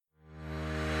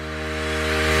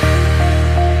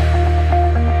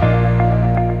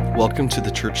Welcome to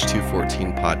the Church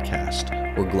 214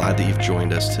 podcast. We're glad that you've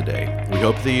joined us today. We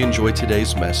hope that you enjoyed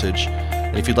today's message.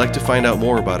 And if you'd like to find out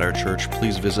more about our church,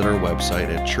 please visit our website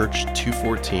at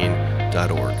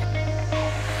church214.org.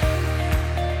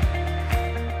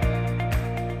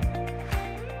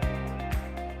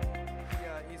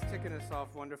 He's kicking us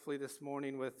off wonderfully this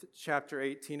morning with chapter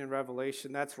 18 in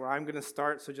Revelation. That's where I'm going to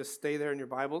start, so just stay there in your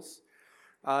Bibles.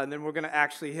 And then we're going to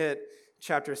actually hit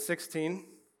chapter 16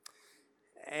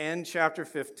 and chapter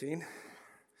 15.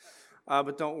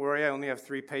 But don't worry, I only have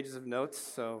 3 pages of notes,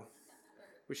 so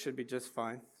we should be just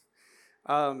fine.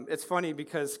 It's funny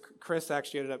because Chris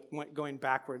actually ended up going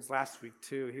backwards last week,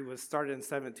 too. He was started in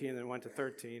 17 and then went to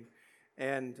 13.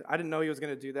 And I didn't know he was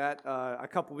going to do that. A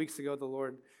couple weeks ago, the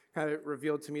Lord kind of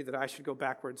revealed to me that I should go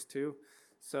backwards, too.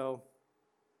 So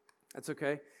that's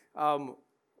okay.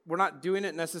 We're not doing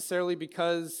it necessarily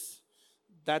because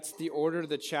that's the order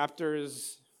the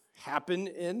chapters happen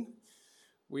in.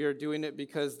 We are doing it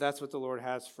because that's what the Lord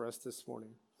has for us this morning,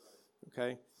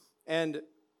 okay? And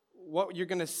what you're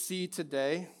going to see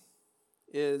today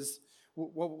is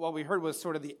what we heard was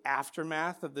sort of the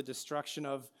aftermath of the destruction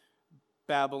of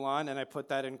Babylon, and I put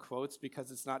that in quotes because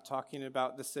it's not talking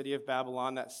about the city of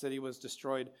Babylon. That city was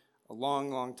destroyed a long,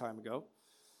 long time ago.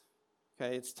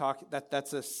 Okay,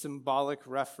 that's a symbolic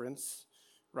reference.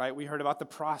 Right, we heard about the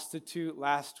prostitute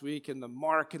last week and the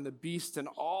mark and the beast and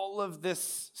all of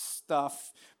this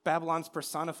stuff. Babylon's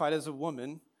personified as a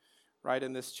woman, right,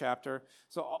 in this chapter.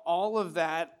 So all of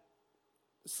that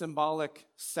symbolic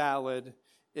salad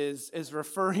is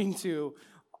referring to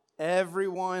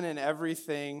everyone and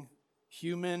everything,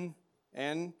 human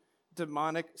and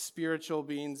demonic spiritual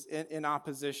beings in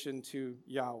opposition to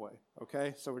Yahweh,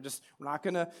 okay? So we're not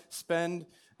going to spend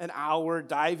an hour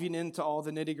diving into all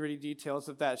the nitty-gritty details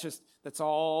of that. That's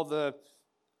all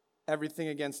everything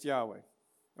against Yahweh,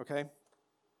 okay?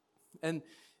 And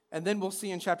then we'll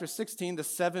see in chapter 16 the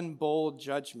 7 bold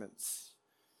judgments.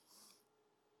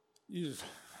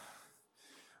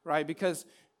 Right, because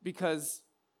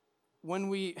when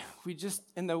we just,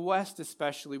 in the West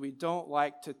especially, we don't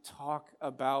like to talk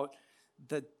about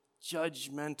the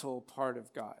judgmental part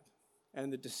of God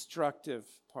and the destructive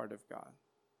part of God.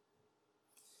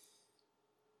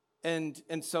 And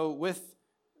so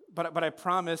but I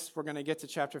promise we're going to get to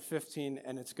chapter 15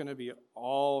 and it's going to be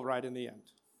all right in the end.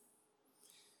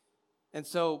 And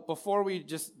so before we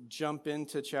just jump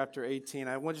into chapter 18,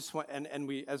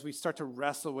 as we start to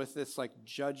wrestle with this like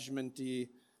judgmenty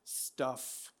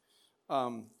stuff,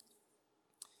 I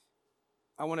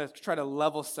want to try to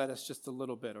level set us just a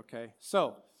little bit, okay?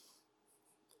 So,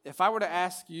 if I were to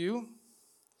ask you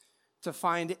to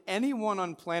find anyone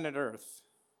on planet Earth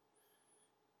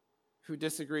who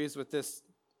disagrees with this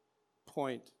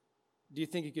point, do you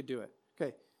think you could do it?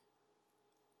 Okay.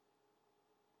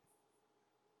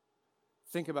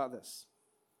 Think about this.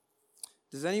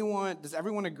 Does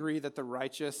everyone agree that the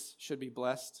righteous should be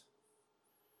blessed?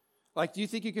 Like, do you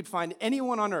think you could find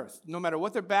anyone on earth, no matter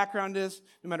what their background is,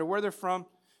 no matter where they're from,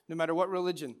 no matter what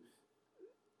religion,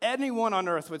 anyone on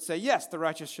earth would say, yes, the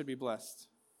righteous should be blessed?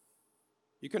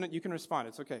 You can respond.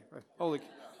 It's okay. Holy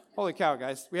cow,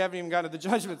 guys. We haven't even gotten to the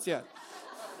judgments yet.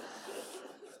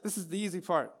 This is the easy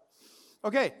part.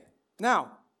 Okay,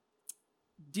 now,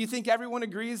 do you think everyone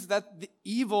agrees that the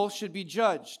evil should be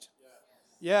judged?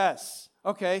 Yes.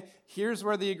 Okay, here's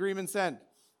where the agreements end.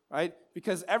 Right?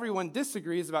 Because everyone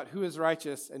disagrees about who is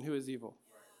righteous and who is evil.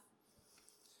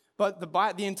 But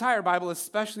the entire Bible,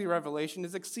 especially Revelation,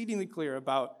 is exceedingly clear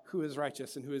about who is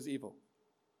righteous and who is evil.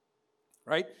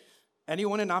 Right?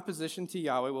 Anyone in opposition to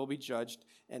Yahweh will be judged,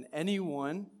 and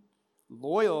anyone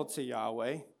loyal to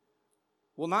Yahweh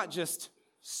will not just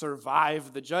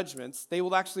survive the judgments, they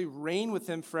will actually reign with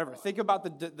him forever. Think about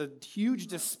the huge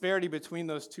disparity between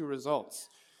those two results.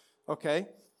 Okay?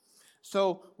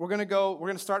 So we're going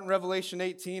to start in Revelation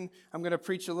 18. I'm going to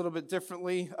preach a little bit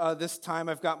differently this time.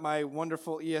 I've got my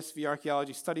wonderful ESV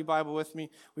Archaeology Study Bible with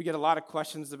me. We get a lot of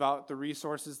questions about the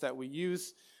resources that we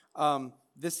use.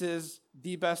 This is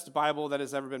the best Bible that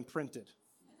has ever been printed.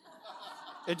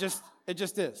 It just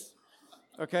is,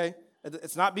 okay?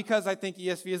 It's not because I think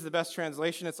ESV is the best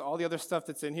translation. It's all the other stuff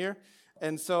that's in here.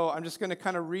 And so I'm just going to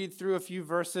kind of read through a few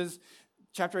verses.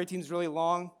 Chapter 18 is really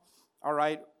long. All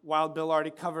right, Wild Bill already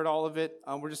covered all of it.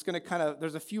 We're just going to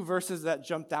there's a few verses that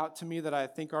jumped out to me that I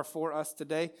think are for us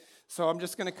today. So I'm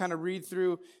just going to kind of read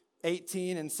through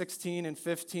 18 and 16 and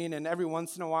 15, and every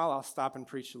once in a while I'll stop and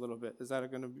preach a little bit. Is that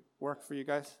going to work for you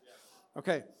guys?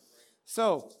 Okay,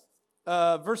 so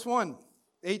verse 1,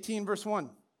 18 verse 1.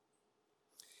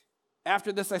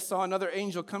 After this I saw another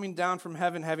angel coming down from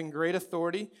heaven having great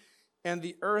authority, and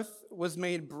the earth was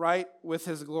made bright with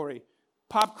his glory.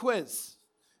 Pop quiz.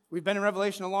 We've been in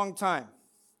Revelation a long time.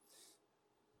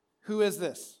 Who is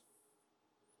this?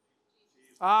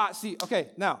 Okay,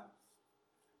 now,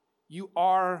 you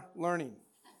are learning.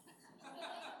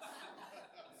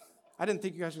 I didn't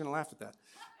think you guys were going to laugh at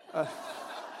that.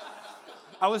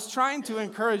 I was trying to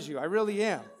encourage you. I really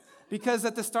am. Because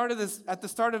at the start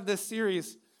of this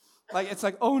series, it's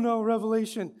like, oh no,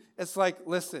 Revelation. It's like,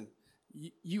 listen,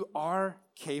 you are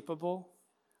capable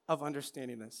of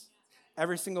understanding this.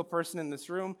 Every single person in this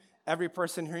room, every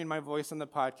person hearing my voice on the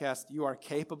podcast, you are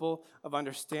capable of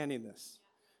understanding this.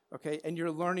 Okay? And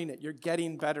you're learning it. You're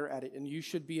getting better at it. And you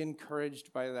should be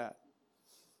encouraged by that.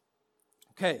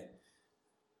 Okay.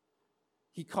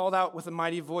 He called out with a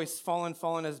mighty voice, fallen,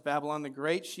 fallen is Babylon the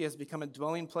Great. She has become a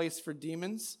dwelling place for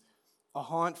demons, a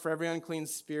haunt for every unclean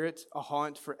spirit, a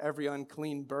haunt for every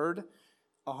unclean bird,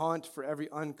 a haunt for every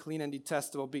unclean and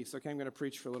detestable beast. Okay, I'm going to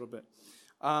preach for a little bit.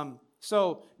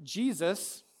 So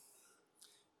Jesus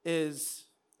is,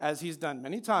 as he's done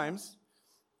many times,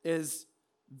 is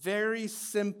very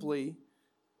simply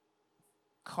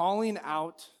calling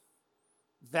out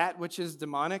that which is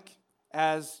demonic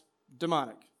as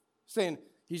demonic.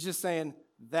 He's just saying,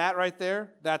 that right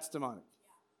there, that's demonic.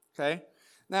 Okay?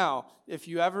 Now, if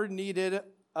you ever needed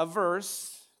a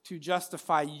verse to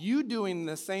justify you doing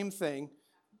the same thing,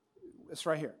 it's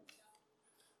right here.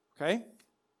 Okay?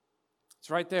 It's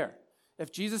right there.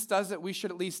 If Jesus does it, we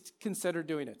should at least consider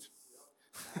doing it.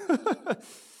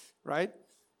 Right?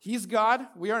 He's God.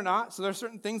 We are not. So there are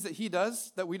certain things that he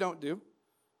does that we don't do.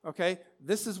 Okay?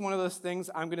 This is one of those things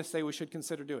I'm going to say we should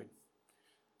consider doing.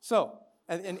 So,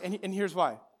 and here's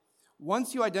why.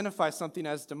 Once you identify something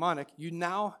as demonic, you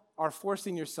now are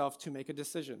forcing yourself to make a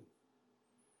decision.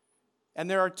 And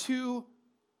there are two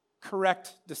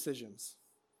correct decisions.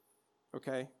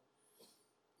 Okay?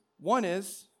 One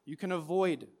is you can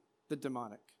avoid the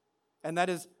demonic. And that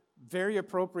is very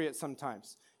appropriate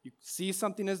sometimes. You see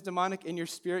something as demonic in your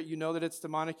spirit, you know that it's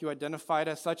demonic, you identify it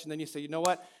as such, and then you say, you know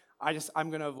what? I'm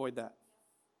going to avoid that.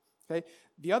 Okay?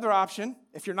 The other option,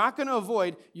 if you're not going to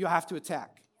avoid, you have to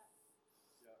attack.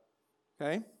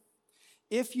 Okay?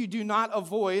 If you do not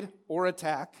avoid or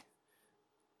attack,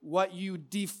 what you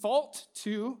default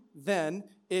to then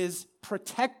is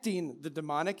protecting the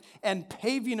demonic and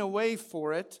paving a way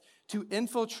for it to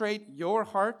infiltrate your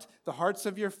heart, the hearts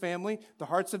of your family, the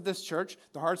hearts of this church,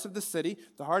 the hearts of the city,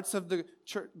 the hearts of the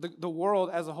church, the world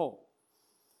as a whole.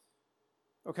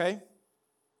 Okay?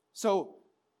 So,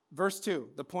 verse 2,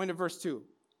 the point of verse 2.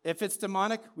 If it's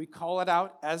demonic, we call it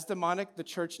out as demonic. The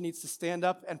church needs to stand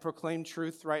up and proclaim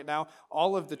truth right now,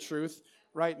 all of the truth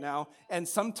right now. And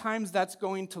sometimes that's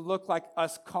going to look like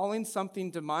us calling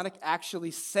something demonic, actually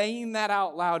saying that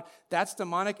out loud, that's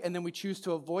demonic, and then we choose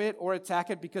to avoid it or attack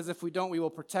it, because if we don't, we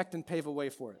will protect and pave a way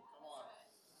for it.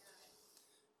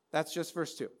 That's just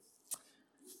verse 2.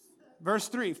 Verse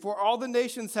 3, for all the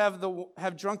nations have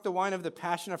drunk the wine of the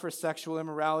passion of her sexual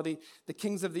immorality. The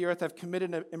kings of the earth have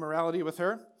committed immorality with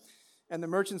her, and the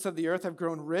merchants of the earth have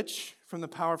grown rich from the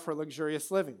power of her luxurious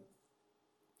living.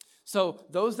 So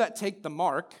those that take the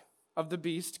mark of the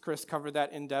beast, Chris covered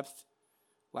that in depth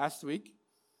last week,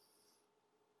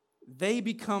 they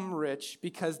become rich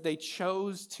because they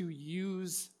chose to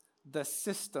use the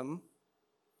system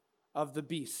of the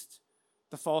beast,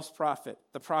 the false prophet,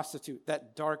 the prostitute,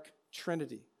 that dark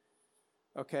trinity,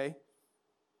 okay?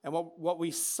 And what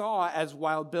we saw as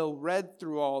while Bill read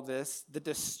through all this, the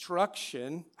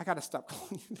destruction, I got to stop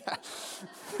calling you that.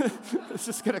 It's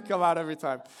just going to come out every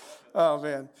time. Oh,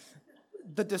 man.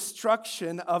 The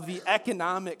destruction of the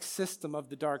economic system of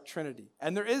the dark trinity.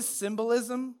 And there is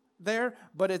symbolism there,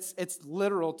 but it's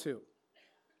literal too,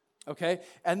 okay?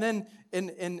 And then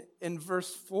in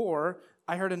verse 4,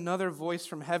 I heard another voice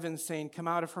from heaven saying, come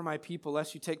out of her, my people,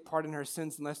 lest you take part in her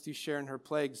sins and lest you share in her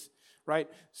plagues, right?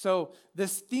 So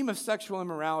this theme of sexual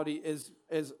immorality is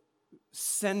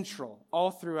central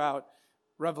all throughout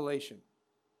Revelation,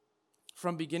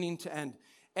 from beginning to end.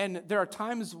 And there are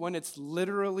times when it's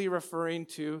literally referring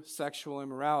to sexual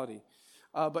immorality.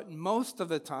 But most of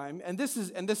the time, and this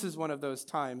is one of those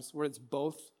times where it's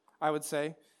both, I would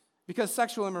say, because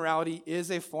sexual immorality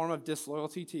is a form of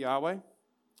disloyalty to Yahweh.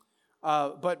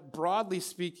 But broadly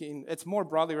speaking, it's more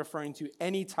broadly referring to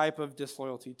any type of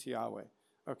disloyalty to Yahweh,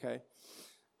 okay?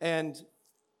 And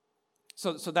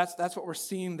so that's what we're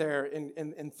seeing there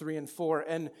in 3 and 4.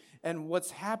 And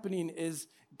what's happening is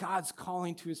God's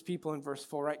calling to his people in verse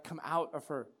 4, right? Come out of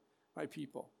her, my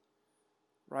people,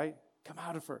 right? Come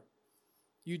out of her.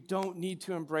 You don't need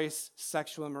to embrace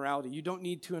sexual immorality. You don't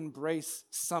need to embrace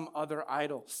some other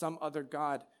idol, some other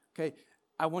god, okay?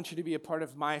 I want you to be a part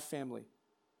of my family.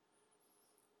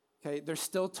 Okay, there's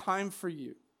still time for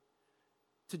you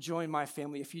to join my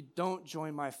family. If you don't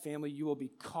join my family, you will be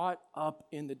caught up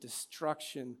in the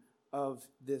destruction of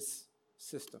this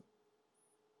system.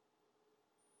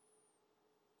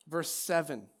 Verse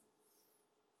 7,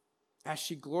 as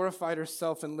she glorified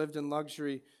herself and lived in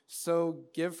luxury, so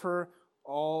give her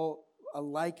all a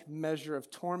like measure of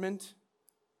torment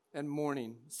and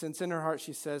mourning, since in her heart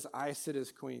she says, I sit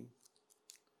as queen.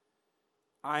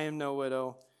 I am no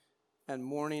widow, and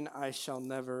mourning I shall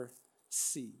never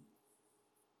see.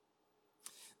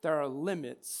 There are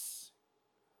limits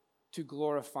to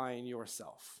glorifying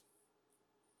yourself.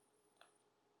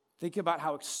 Think about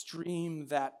how extreme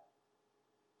that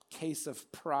case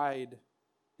of pride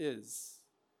is.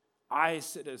 I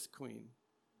sit as queen.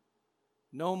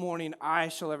 No mourning I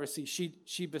shall ever see.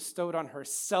 She bestowed on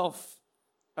herself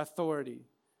authority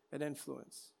and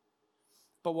influence.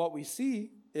 But what we see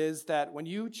is that when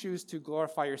you choose to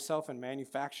glorify yourself and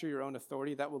manufacture your own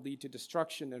authority, that will lead to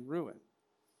destruction and ruin.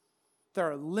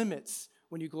 There are limits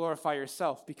when you glorify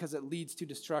yourself because it leads to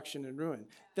destruction and ruin.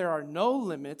 There are no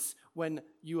limits when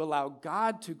you allow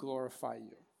God to glorify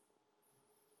you.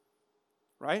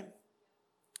 Right?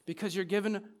 Because you're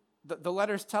given, the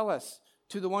letters tell us,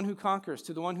 to the one who conquers,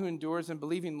 to the one who endures in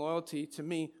believing loyalty to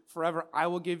me forever, I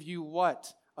will give you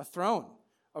what? A throne,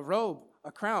 a robe,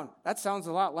 a crown. That sounds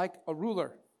a lot like a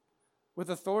ruler with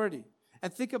authority.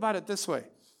 And think about it this way.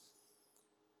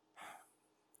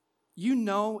 You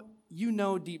know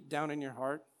deep down in your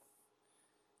heart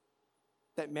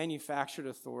that manufactured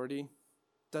authority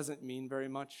doesn't mean very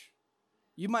much.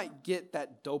 You might get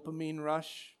that dopamine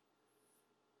rush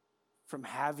from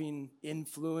having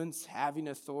influence, having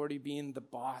authority, being the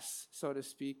boss, so to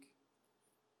speak.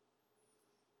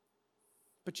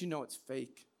 But you know it's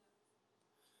fake.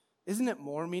 Isn't it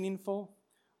more meaningful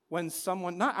when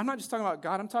someone, I'm not just talking about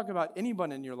God, I'm talking about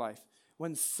anyone in your life.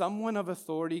 When someone of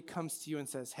authority comes to you and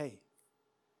says, hey,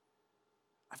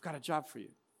 I've got a job for you.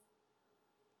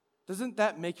 Doesn't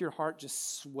that make your heart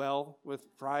just swell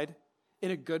with pride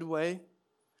in a good way?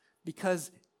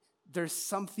 Because there's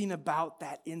something about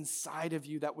that inside of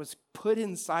you that was put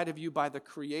inside of you by the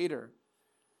Creator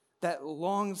that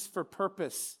longs for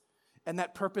purpose. And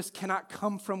that purpose cannot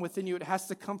come from within you. It has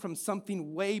to come from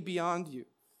something way beyond you.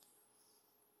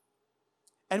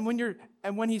 And when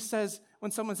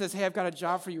someone says, hey, I've got a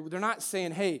job for you, they're not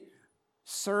saying, hey,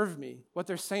 serve me. What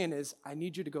they're saying is, I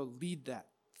need you to go lead that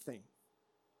thing.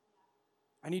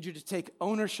 I need you to take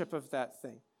ownership of that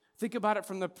thing. Think about it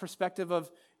from the perspective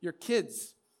of your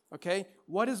kids. Okay,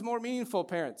 what is more meaningful,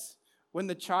 parents? When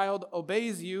the child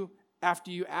obeys you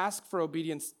after you ask for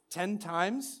obedience 10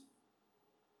 times?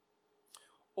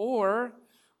 Or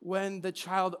when the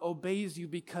child obeys you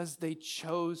because they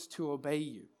chose to obey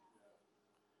you?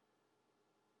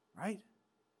 Right?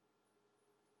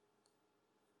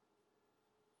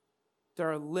 There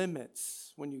are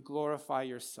limits when you glorify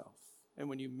yourself and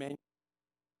when you manufacture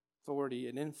authority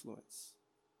and influence.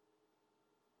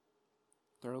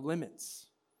 There are limits.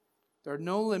 There are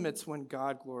no limits when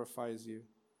God glorifies you.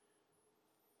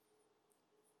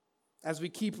 As we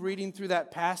keep reading through that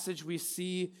passage, we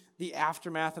see the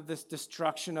aftermath of this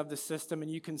destruction of the system,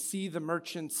 and you can see the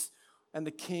merchants and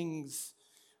the kings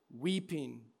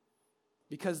weeping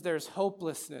because there's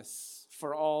hopelessness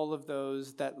for all of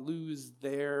those that lose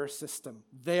their system,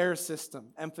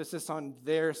 emphasis on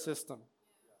their system,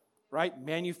 right?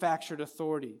 Manufactured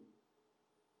authority.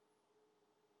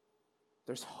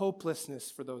 There's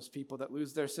hopelessness for those people that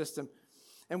lose their system.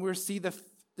 And we see the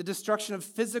destruction of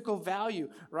physical value,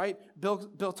 right?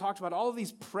 Bill talked about all of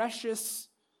these precious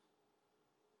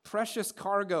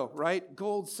cargo, right?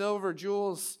 Gold, silver,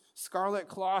 jewels, scarlet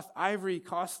cloth, ivory,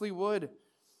 costly wood,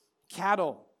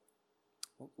 cattle,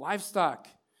 livestock.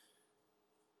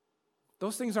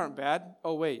 Those things aren't bad.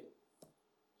 Oh, wait.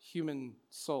 Human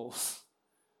souls,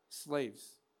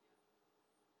 slaves.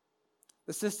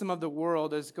 The system of the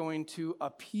world is going to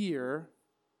appear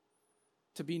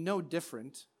to be no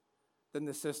different than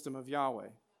the system of Yahweh.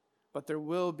 But there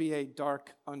will be a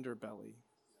dark underbelly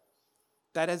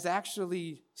that is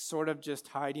actually sort of just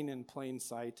hiding in plain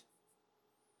sight.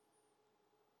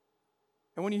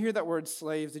 And when you hear that word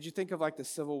slaves, did you think of like the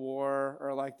Civil War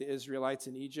or like the Israelites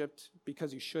in Egypt?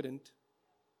 Because you shouldn't.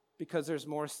 Because there's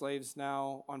more slaves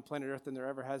now on planet Earth than there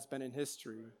ever has been in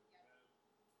history.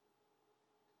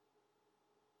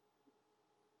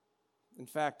 In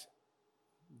fact,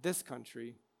 this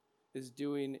country is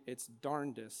doing its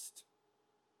darndest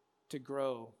to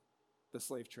grow the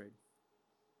slave trade.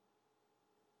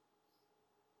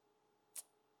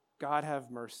 God have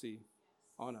mercy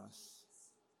on us.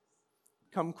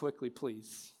 Come quickly,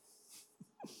 please.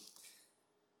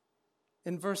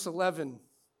 In verse 11,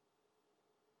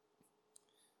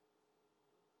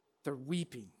 they're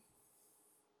weeping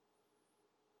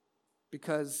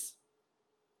because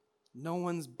no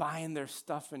one's buying their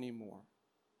stuff anymore.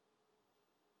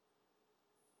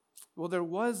 Well, there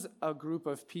was a group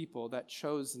of people that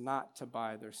chose not to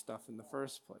buy their stuff in the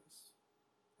first place.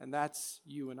 And that's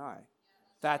you and I.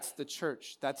 That's the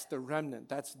church. That's the remnant.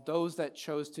 That's those that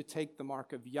chose to take the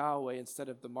mark of Yahweh instead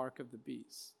of the mark of the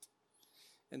beast.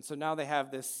 And so now they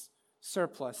have this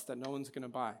surplus that no one's going to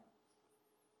buy.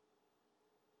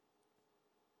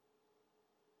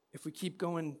 If we keep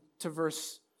going to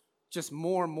verse, just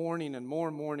more mourning and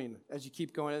more mourning as you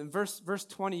keep going. In verse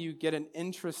 20, you get an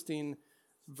interesting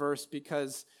verse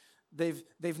because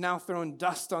they've now thrown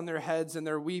dust on their heads and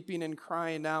they're weeping and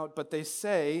crying out, but they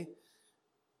say,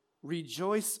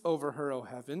 "Rejoice over her, O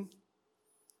heaven,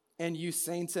 and you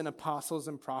saints and apostles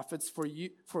and prophets,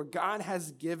 for God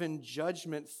has given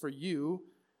judgment for you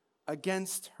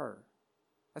against her."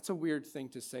 That's a weird thing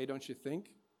to say, don't you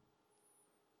think?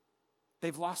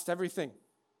 They've lost everything.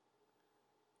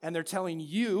 And they're telling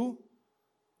you,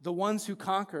 the ones who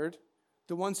conquered,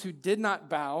 the ones who did not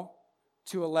bow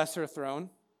to a lesser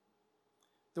throne,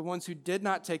 the ones who did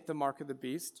not take the mark of the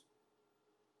beast,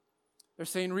 they're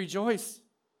saying, rejoice,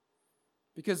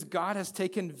 because God has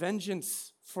taken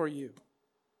vengeance for you.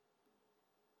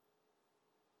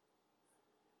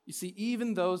 You see,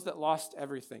 even those that lost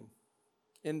everything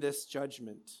in this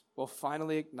judgment will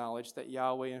finally acknowledge that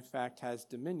Yahweh, in fact, has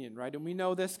dominion, right? And we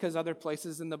know this because other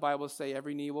places in the Bible say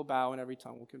every knee will bow and every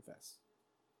tongue will confess.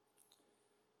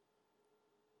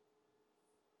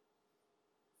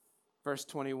 Verse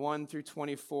 21 through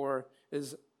 24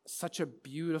 is such a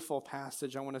beautiful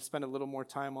passage. I want to spend a little more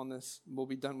time on this. We'll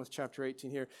be done with chapter 18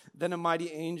 here. Then a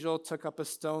mighty angel took up a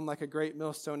stone like a great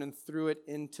millstone and threw it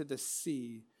into the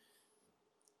sea.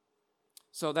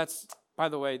 So that's, by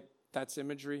the way, that's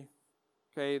imagery.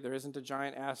 Okay, there isn't a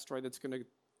giant asteroid that's going to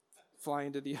fly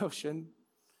into the ocean.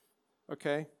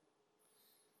 Okay?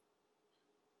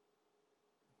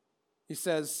 He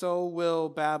says, "So will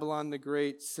Babylon, the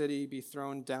great city, be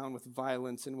thrown down with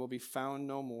violence and will be found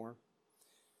no more."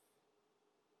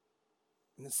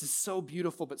 And this is so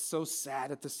beautiful, but so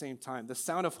sad at the same time. The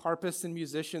sound of harpists and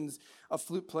musicians, of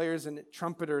flute players and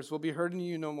trumpeters will be heard in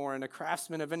you no more, and a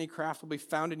craftsman of any craft will be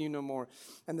found in you no more.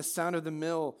 And the sound of the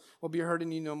mill will be heard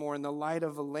in you no more, and the light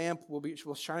of a lamp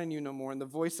will shine in you no more, and the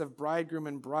voice of bridegroom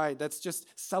and bride, that's just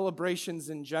celebrations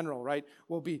in general, right,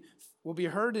 will be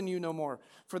heard in you no more.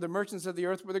 For the merchants of the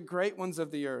earth were the great ones of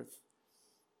the earth.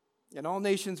 And all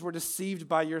nations were deceived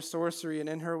by your sorcery, and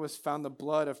in her was found the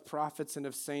blood of prophets and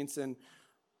of saints and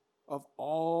of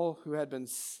all who had been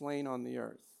slain on the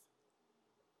earth.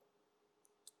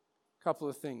 A couple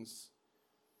of things.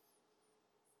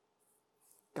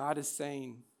 God is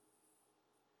saying,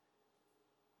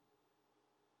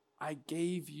 I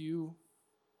gave you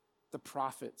the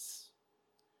prophets.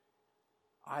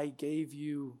 I gave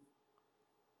you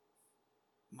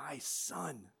my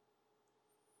son.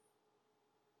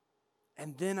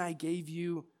 And then I gave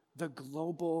you the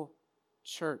global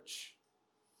church.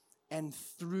 And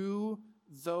through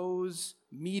those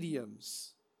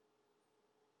mediums,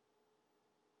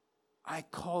 I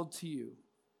called to you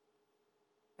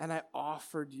and I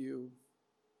offered you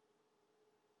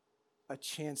a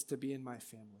chance to be in my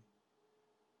family.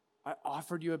 I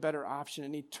offered you a better option,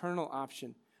 an eternal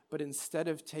option. But instead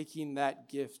of taking that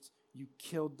gift, you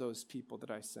killed those people that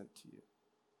I sent to you.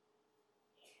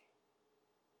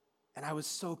 And I was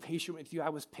so patient with you. I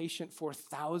was patient for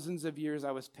thousands of years.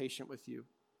 I was patient with you.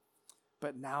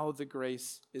 But now the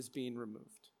grace is being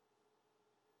removed.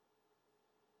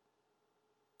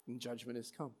 And judgment has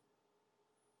come.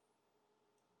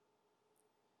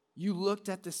 You looked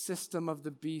at the system of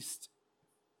the beast,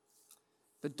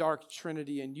 the dark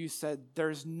trinity, and you said,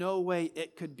 there's no way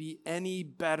it could be any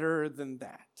better than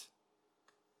that.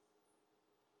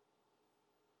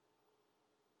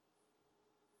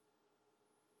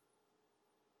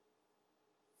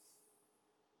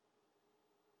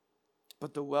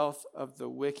 But the wealth of the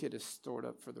wicked is stored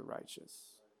up for the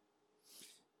righteous.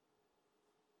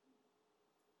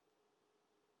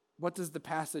 What does the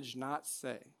passage not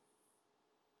say?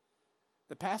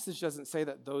 The passage doesn't say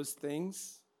that those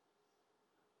things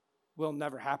will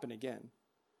never happen again.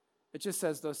 It just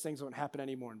says those things won't happen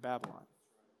anymore in Babylon.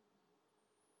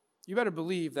 You better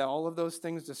believe that all of those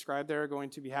things described there are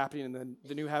going to be happening in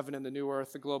the new heaven and the new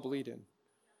earth, the global Eden.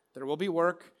 There will be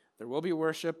work, there will be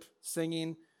worship,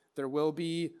 singing, there will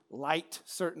be light,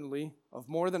 certainly, of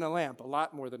more than a lamp, a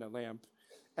lot more than a lamp,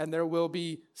 and there will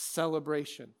be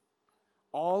celebration.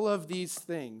 all of these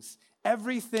things,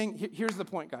 everything, here's the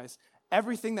point, guys.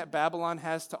 Everything that Babylon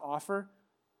has to offer,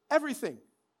 everything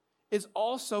is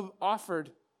also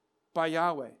offered by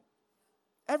Yahweh.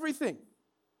 Everything.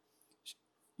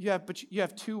 But you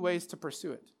have two ways to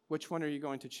pursue it. Which one are you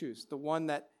going to choose? The one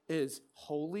that is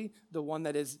holy, the one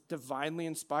that is divinely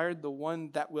inspired, the one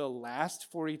that will last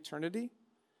for eternity?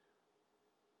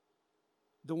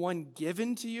 The one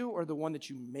given to you, or the one that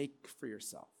you make for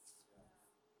yourself?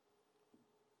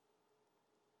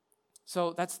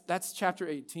 So that's chapter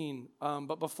 18.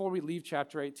 But before we leave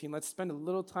chapter 18, let's spend a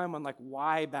little time on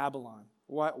why Babylon?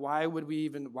 Why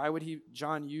would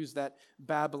John use that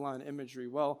Babylon imagery?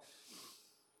 Well,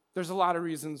 there's a lot of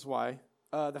reasons why.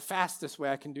 The fastest way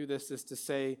I can do this is to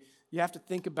say you have to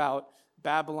think about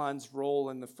Babylon's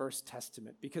role in the First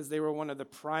Testament, because they were one of the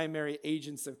primary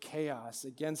agents of chaos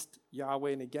against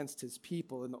Yahweh and against his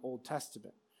people in the Old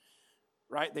Testament.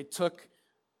 Right? They took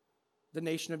the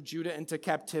nation of Judah into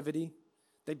captivity.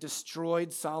 They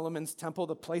destroyed Solomon's temple,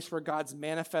 the place where God's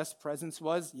manifest presence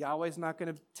was. Yahweh's not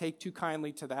going to take too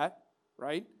kindly to that,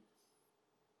 right?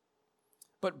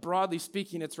 But broadly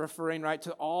speaking, it's referring, right,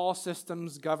 to all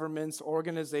systems, governments,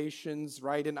 organizations,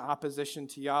 right, in opposition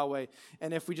to Yahweh.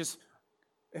 And if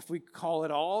we call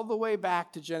it all the way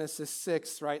back to Genesis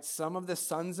 6, right, some of the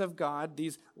sons of God,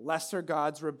 these lesser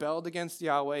gods, rebelled against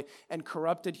Yahweh and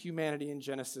corrupted humanity in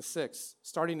Genesis 6,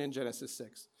 starting in Genesis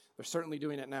 6. They're certainly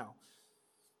doing it now.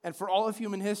 And for all of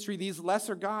human history, these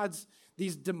lesser gods,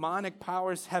 these demonic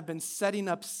powers have been setting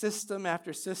up system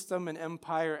after system and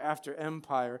empire after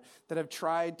empire that have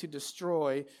tried to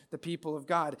destroy the people of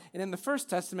God. And in the First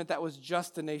Testament, that was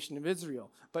just the nation of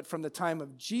Israel. But from the time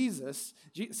of Jesus,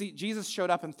 Jesus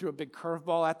showed up and threw a big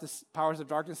curveball at the powers of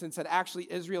darkness and said,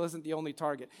 actually, Israel isn't the only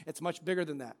target. It's much bigger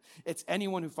than that. It's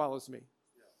anyone who follows me.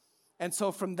 And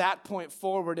so from that point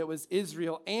forward, it was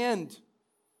Israel and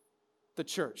the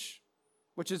church,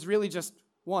 which is really just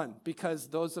one, because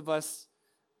those of us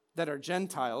that are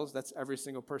Gentiles, that's every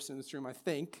single person in this room, I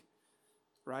think,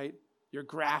 right? You're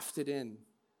grafted in,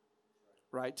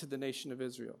 right, to the nation of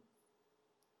Israel.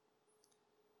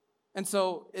 And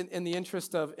so in the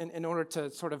interest of, in order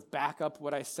to sort of back up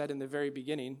what I said in the very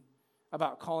beginning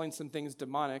about calling some things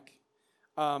demonic,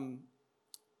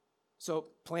 so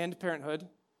Planned Parenthood,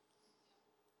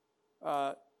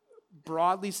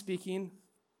 broadly speaking,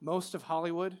 most of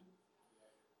Hollywood,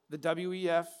 the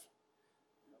WEF,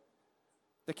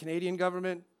 the Canadian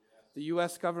government, the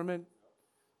U.S. government.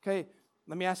 Okay,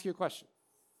 let me ask you a question.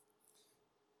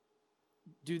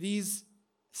 Do these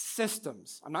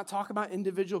systems, I'm not talking about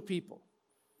individual people,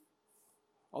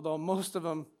 although most of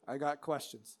them, I got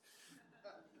questions.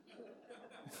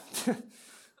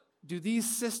 Do these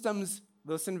systems,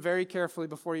 listen very carefully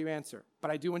before you answer,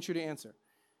 but I do want you to answer.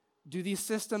 Do these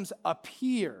systems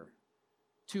appear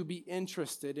to be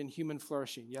interested in human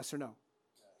flourishing? Yes or no?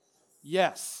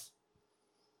 Yes.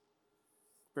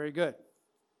 Very good.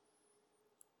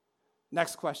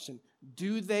 Next question.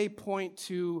 Do they point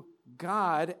to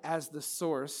God as the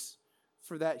source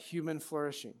for that human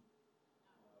flourishing?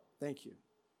 Thank you.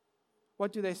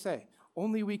 What do they say?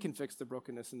 Only we can fix the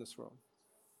brokenness in this world.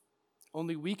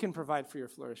 Only we can provide for your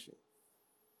flourishing.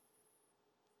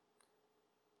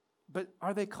 But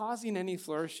are they causing any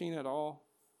flourishing at all?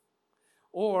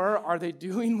 Or are they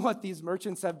doing what these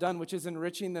merchants have done, which is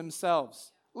enriching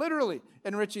themselves? Literally,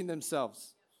 enriching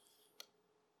themselves.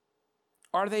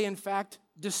 Are they, in fact,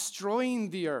 destroying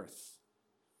the earth?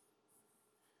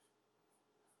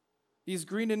 These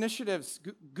green initiatives,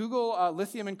 Google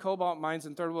lithium and cobalt mines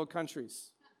in third world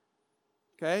countries.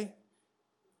 Okay?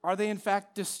 Are they, in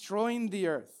fact, destroying the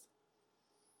earth?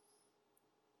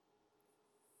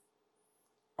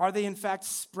 Are they, in fact,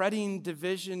 spreading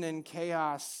division and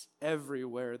chaos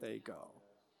everywhere they go?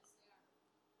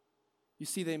 You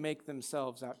see, they make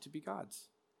themselves out to be gods.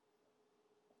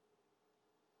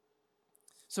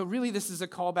 So really, this is a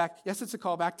callback. Yes, it's a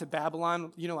callback to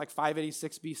Babylon, like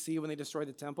 586 BC when they destroyed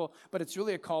the temple, but it's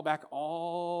really a callback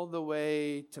all the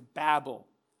way to Babel,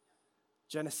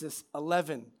 Genesis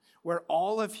 11, where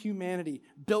all of humanity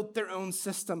built their own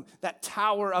system, that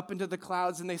tower up into the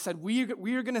clouds, and they said, we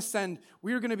are going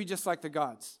to be just like the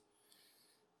gods.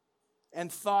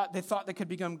 And they thought they could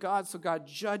become gods, so God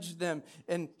judged them,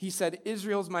 and he said,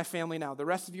 Israel's my family now. The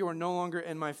rest of you are no longer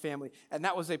in my family. And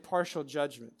that was a partial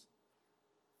judgment.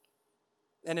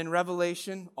 And in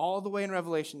Revelation, all the way in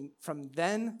Revelation, from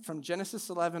Genesis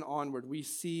 11 onward, we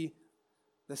see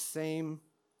the same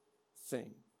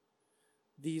thing.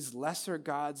 These lesser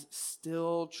gods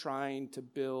still trying to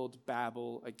build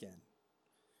Babel again.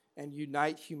 and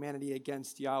unite humanity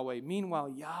against Yahweh. Meanwhile,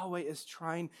 Yahweh is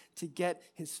trying to get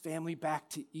his family back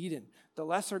to Eden. The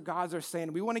lesser gods are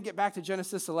saying, we want to get back to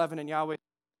Genesis 11, and Yahweh, I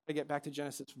got to get back to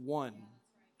Genesis 1.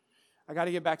 I got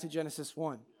to get back to Genesis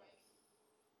 1.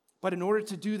 But in order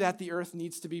to do that, the earth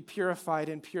needs to be purified,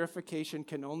 and purification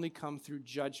can only come through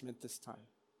judgment this time.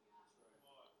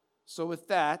 So with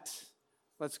that,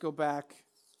 let's go back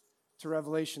to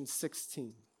Revelation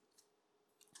 16.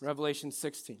 Revelation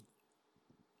 16.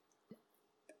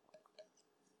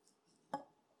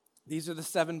 These are the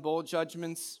 7 bowl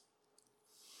judgments.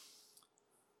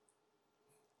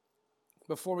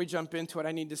 Before we jump into it,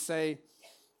 I need to say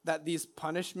that these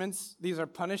are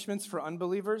punishments for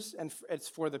unbelievers, and it's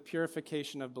for the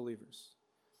purification of believers.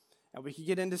 And we can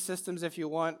get into systems if you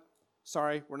want.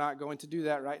 Sorry, we're not going to do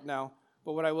that right now.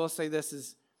 But what I will say this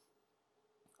is,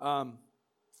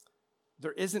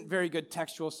 there isn't very good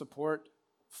textual support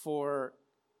for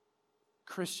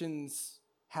Christians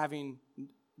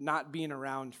not being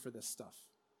around for this stuff.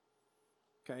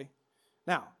 Okay?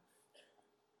 Now,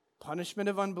 punishment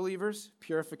of unbelievers,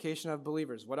 purification of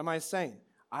believers. What am I saying?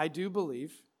 We do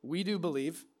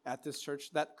believe at this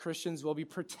church that Christians will be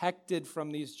protected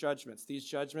from these judgments. These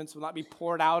judgments will not be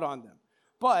poured out on them.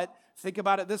 But think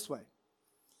about it this way.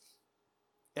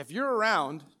 If you're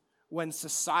around when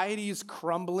society is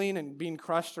crumbling and being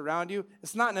crushed around you,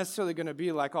 it's not necessarily going to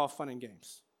be like all fun and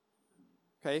games.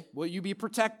 Okay? Will you be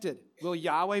protected? Will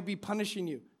Yahweh be punishing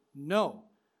you? No.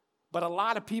 But a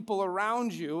lot of people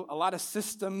around you, a lot of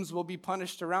systems will be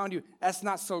punished around you. That's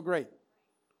not so great.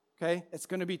 Okay? It's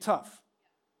going to be tough.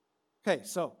 Okay,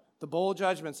 so the bowl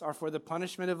judgments are for the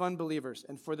punishment of unbelievers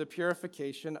and for the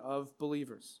purification of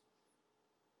believers.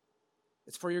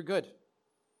 It's for your good.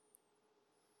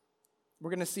 We're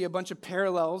going to see a bunch of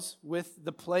parallels with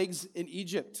the plagues in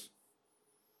Egypt.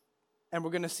 And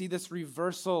we're going to see this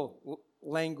reversal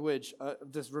language,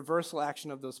 this reversal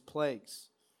action of those plagues.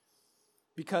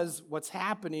 Because what's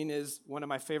happening is one of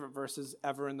my favorite verses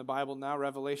ever in the Bible now,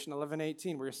 Revelation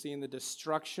 11:18. We're seeing the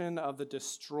destruction of the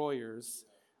destroyers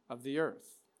of the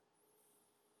earth.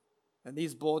 And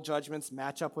these bowl judgments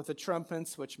match up with the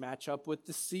trumpets, which match up with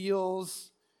the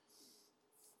seals.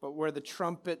 But where the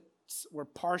trumpets were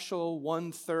partial,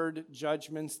 1/3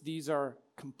 judgments, these are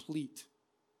complete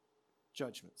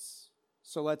judgments.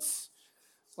 So let's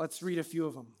read a few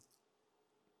of them.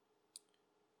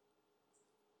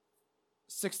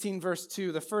 16 verse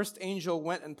 2, the first angel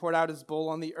went and poured out his bowl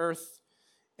on the earth,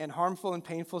 and harmful and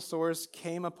painful sores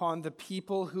came upon the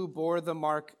people who bore the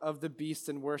mark of the beast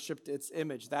and worshipped its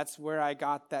image. That's where I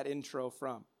got that intro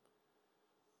from.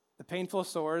 The painful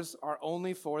sores are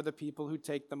only for the people who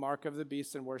take the mark of the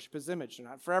beast and worship his image. They're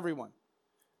not for everyone.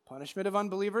 Punishment of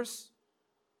unbelievers,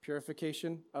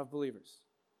 purification of believers.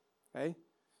 Okay?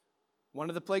 One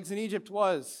of the plagues in Egypt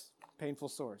was painful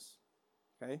sores.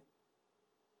 Okay?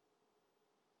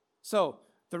 So,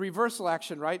 the reversal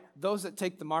action, right? Those that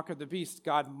take the mark of the beast,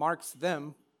 God marks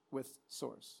them with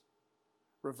sores.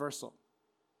 Reversal.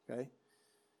 Okay?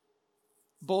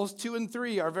 Bowls 2 and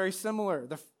 3 are very similar.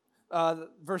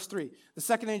 Verse 3, the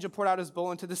second angel poured out his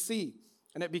bowl into the sea,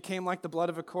 and it became like the blood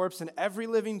of a corpse, and every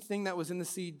living thing that was in the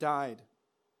sea died.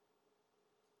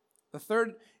 The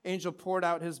third angel poured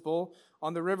out his bowl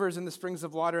on the rivers and the springs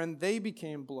of water, and they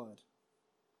became blood.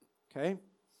 Okay?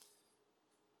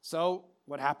 So,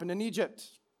 what happened in Egypt?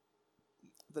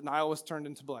 The Nile was turned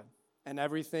into blood, and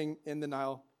everything in the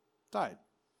Nile died.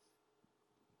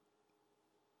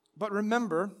 But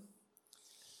remember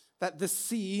that the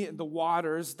sea, the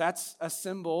waters, that's a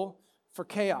symbol for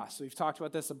chaos. We've talked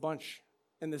about this a bunch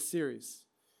in this series.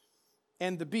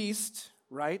 And the beast,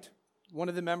 right, one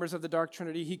of the members of the Dark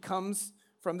Trinity, he comes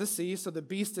from the sea, so the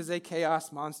beast is a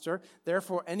chaos monster.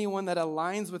 Therefore, anyone that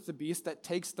aligns with the beast, that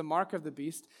takes the mark of the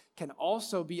beast, can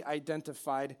also be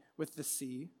identified with the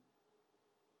sea.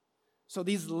 So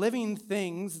these living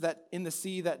things that in the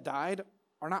sea that died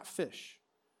are not fish.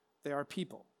 They are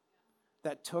people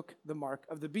that took the mark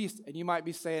of the beast. And you might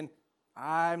be saying,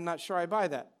 I'm not sure I buy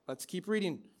that. Let's keep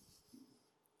reading.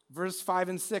 Verse 5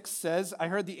 and 6 says, I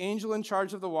heard the angel in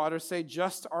charge of the water say,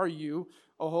 just are you,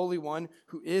 O Holy One,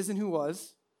 who is and who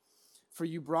was, for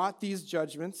you brought these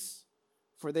judgments,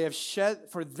 for they have shed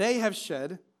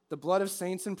the blood of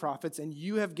saints and prophets, and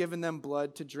you have given them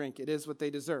blood to drink. It is what they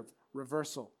deserve.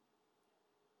 Reversal.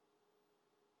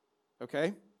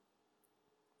 Okay?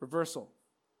 Reversal.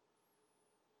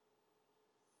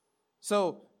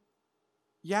 So,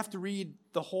 you have to read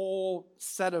the whole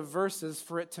set of verses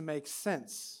for it to make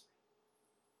sense.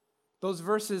 These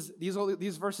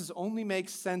verses only make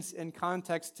sense in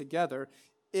context together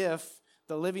if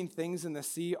the living things in the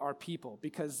sea are people,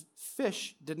 because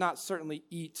fish did not certainly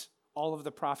eat all of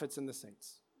the prophets and the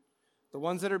saints. The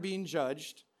ones that are being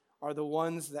judged are the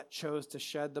ones that chose to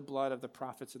shed the blood of the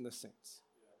prophets and the saints.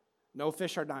 No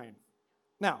fish are dying.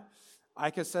 Now,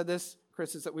 Ike has said this,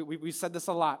 Chris has said, we said this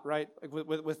a lot, right?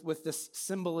 With this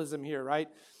symbolism here, right?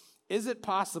 Is it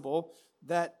possible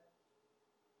that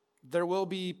there will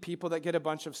be people that get a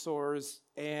bunch of sores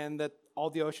and that all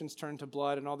the oceans turn to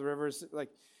blood and all the rivers,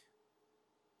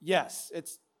 yes,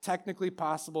 it's technically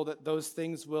possible that those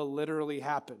things will literally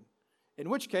happen. In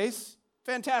which case,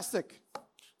 fantastic.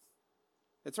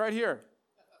 It's right here.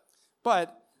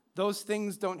 But those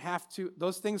things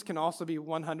can also be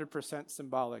 100%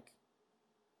 symbolic,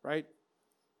 right?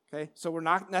 Okay, so we're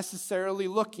not necessarily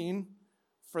looking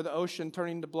for the ocean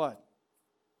turning to blood,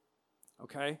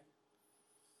 okay?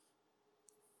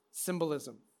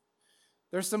 Symbolism.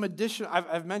 There's some additional,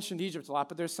 I've mentioned Egypt a lot,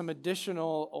 but there's some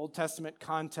additional Old Testament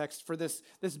context for this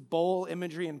bowl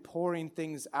imagery and pouring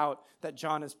things out that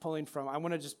John is pulling from. I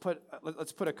want to just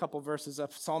let's put a couple verses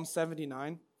up. Psalm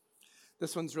 79.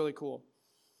 This one's really cool.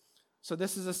 So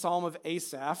this is a psalm of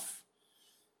Asaph,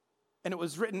 and it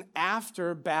was written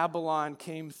after Babylon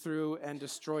came through and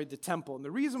destroyed the temple. And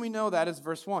the reason we know that is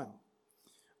verse 1.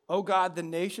 O God, the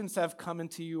nations have come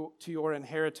into you to your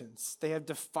inheritance. They have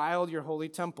defiled your holy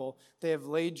temple. They have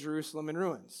laid Jerusalem in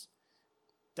ruins.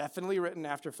 Definitely written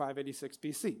after 586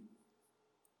 BC.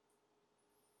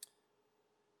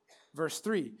 Verse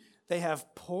 3, they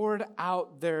have poured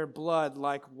out their blood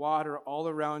like water all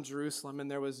around Jerusalem, and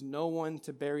there was no one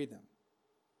to bury them.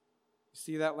 You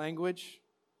see that language?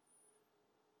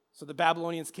 So the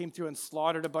Babylonians came through and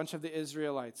slaughtered a bunch of the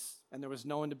Israelites, and there was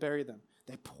no one to bury them.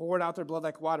 They poured out their blood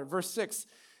like water. Verse 6,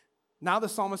 now the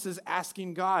psalmist is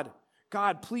asking God,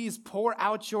 God, please pour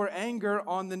out your anger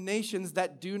on the nations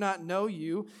that do not know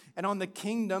you and on the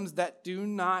kingdoms that do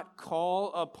not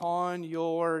call upon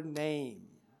your name.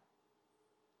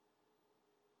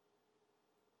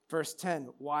 Verse 10,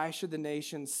 why should the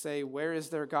nations say, where is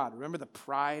their God? Remember the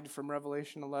pride from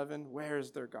Revelation 11? Where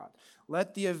is their God?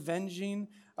 Let the avenging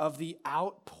of the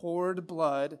outpoured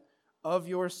blood of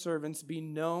your servants be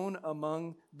known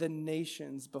among the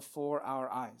nations before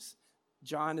our eyes.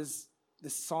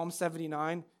 This Psalm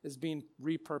 79 is being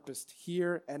repurposed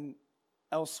here and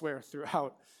elsewhere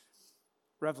throughout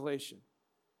Revelation.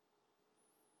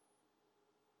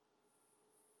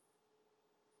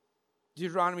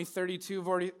 Deuteronomy 32,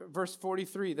 verse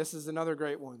 43. This is another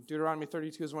great one. Deuteronomy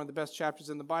 32 is one of the best chapters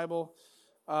in the Bible.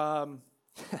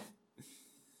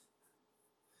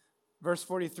 Verse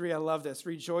 43, I love this.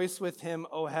 Rejoice with him,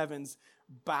 O heavens.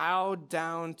 Bow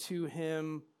down to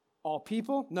him, all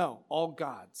people? No, all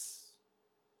gods.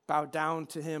 Bow down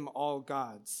to him, all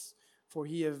gods. For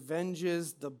he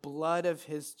avenges the blood of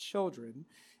his children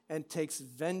and takes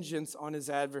vengeance on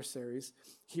his adversaries.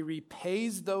 He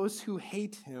repays those who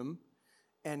hate him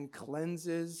and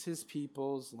cleanses his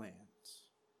people's land.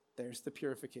 There's the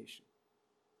purification.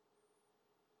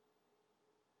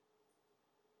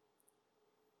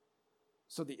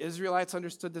 So the Israelites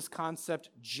understood this concept.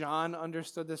 John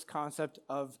understood this concept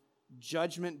of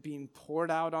judgment being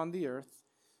poured out on the earth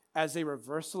as a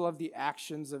reversal of the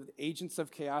actions of the agents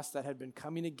of chaos that had been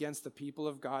coming against the people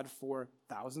of God for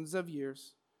thousands of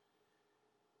years.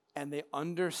 And they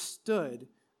understood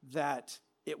that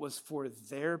it was for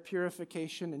their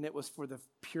purification and it was for the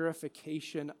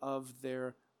purification of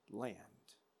their land.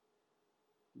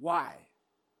 Why?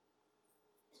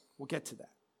 We'll get to that.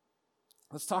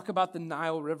 Let's talk about the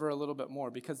Nile River a little bit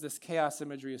more because this chaos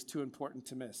imagery is too important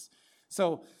to miss.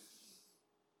 So,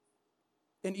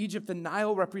 in Egypt, the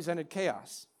Nile represented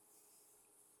chaos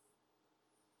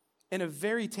in a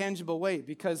very tangible way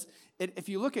because if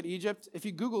you look at Egypt, if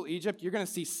you Google Egypt, you're going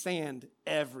to see sand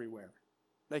everywhere.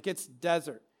 Like it's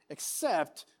desert,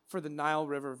 except for the Nile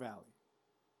River Valley,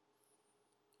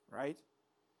 right?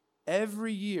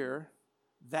 Every year,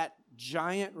 that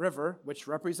giant river, which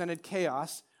represented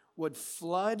chaos, would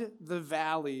flood the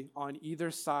valley on either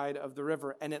side of the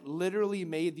river, and it literally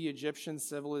made the Egyptian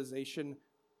civilization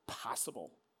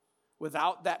possible.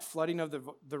 Without that flooding of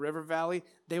the river valley,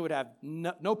 they would have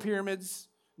no pyramids,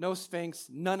 no Sphinx,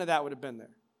 none of that would have been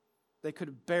there. They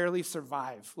could barely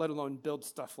survive, let alone build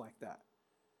stuff like that.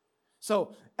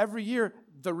 So every year,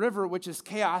 the river, which is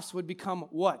chaos, would become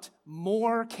what?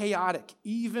 More chaotic,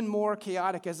 even more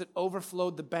chaotic as it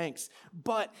overflowed the banks.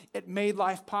 But it made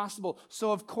life possible.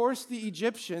 So of course the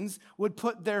Egyptians would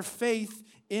put their faith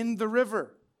in the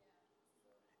river.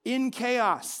 In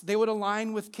chaos. They would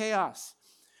align with chaos.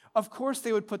 Of course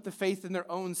they would put the faith in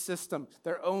their own system,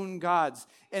 their own gods,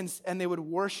 and they would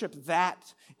worship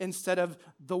that instead of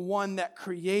the one that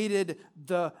created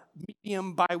the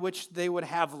medium by which they would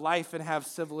have life and have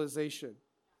civilization.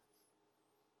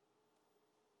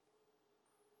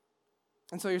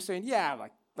 And so you're saying, yeah,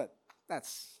 but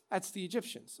that's the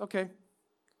Egyptians. Okay.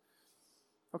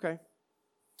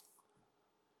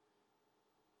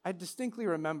 I distinctly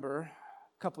remember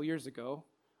a couple years ago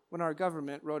when our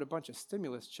government wrote a bunch of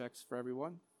stimulus checks for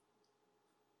everyone.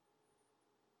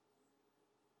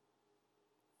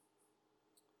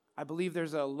 I believe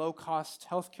there's a low-cost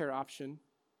healthcare option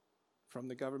from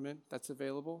the government that's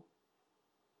available.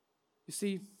 You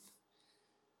see,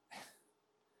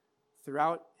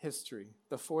 throughout history,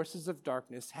 the forces of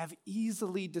darkness have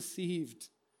easily deceived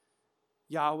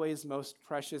Yahweh's most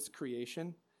precious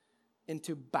creation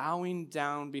into bowing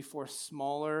down before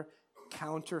smaller,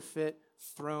 counterfeit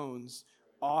thrones,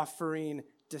 offering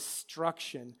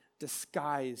destruction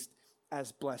disguised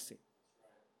as blessing.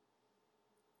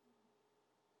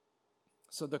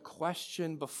 So the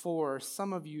question before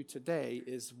some of you today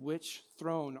is, which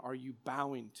throne are you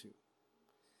bowing to?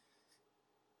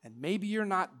 And maybe you're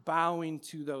not bowing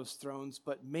to those thrones,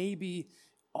 but maybe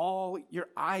all your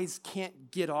eyes can't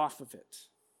get off of it.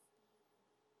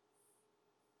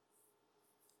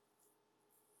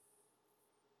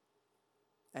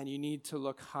 And you need to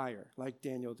look higher, like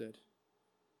Daniel did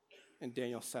in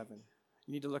Daniel 7.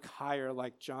 You need to look higher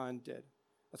like John did.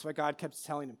 That's why God kept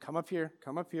telling him, come up here,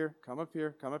 come up here, come up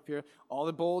here, come up here. All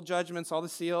the bowl judgments, all the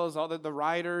seals, all the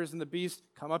riders and the beasts,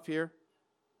 come up here.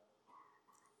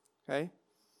 Okay?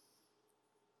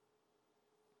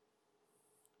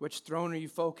 Which throne are you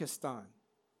focused on?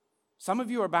 Some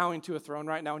of you are bowing to a throne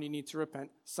right now and you need to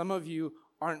repent. Some of you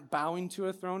aren't bowing to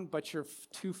a throne, but you're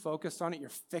too focused on it. You're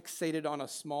fixated on a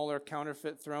smaller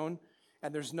counterfeit throne,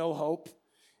 and there's no hope,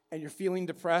 and you're feeling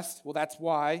depressed. Well, that's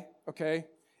why, okay?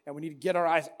 And we need to get our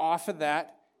eyes off of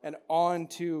that and on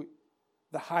to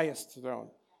the highest throne,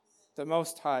 the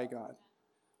Most High God.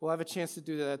 We'll have a chance to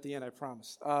do that at the end, I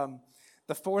promise.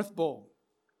 The fourth bowl.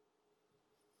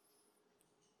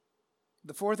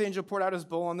 The fourth angel poured out his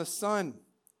bowl on the sun,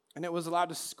 and it was allowed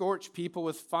to scorch people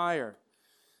with fire.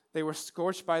 They were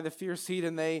scorched by the fierce heat,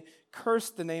 and they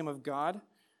cursed the name of God,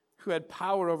 who had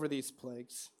power over these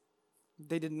plagues.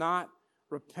 They did not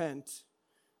repent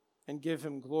and give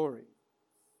him glory.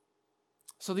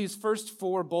 So these first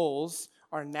four bowls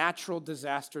are natural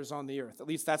disasters on the earth. At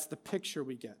least that's the picture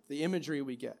we get, the imagery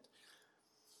we get.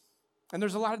 And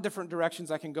there's a lot of different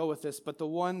directions I can go with this, but the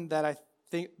one that I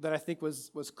think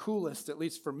was coolest, at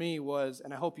least for me, was,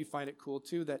 and I hope you find it cool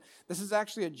too, that this is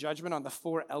actually a judgment on the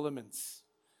four elements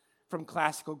from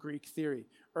classical Greek theory: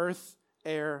 earth,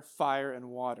 air, fire, and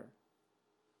water.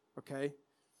 Okay?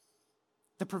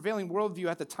 The prevailing worldview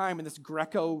at the time in this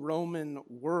Greco-Roman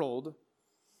world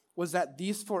was that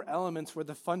these four elements were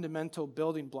the fundamental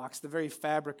building blocks, the very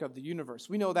fabric of the universe.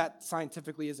 We know that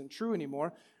scientifically isn't true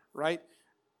anymore, right?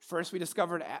 First we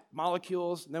discovered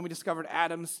molecules, and then we discovered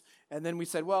atoms, and then we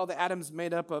said, well, the atom's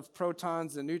made up of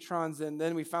protons and neutrons, and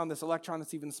then we found this electron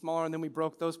that's even smaller, and then we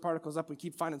broke those particles up. We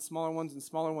keep finding smaller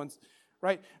ones,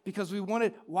 right? Because we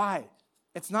wanted, why?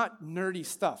 It's not nerdy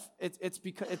stuff. It's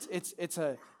because it's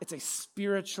a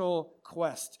spiritual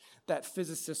quest that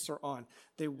physicists are on.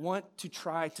 They want to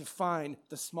try to find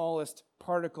the smallest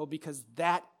particle because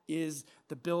that is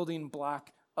the building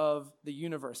block of the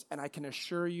universe. And I can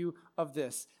assure you of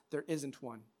this, there isn't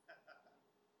one.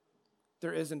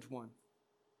 There isn't one.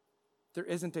 There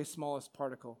isn't a smallest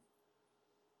particle.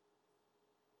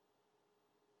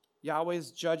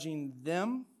 Yahweh's judging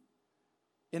them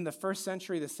in the first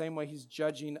century the same way he's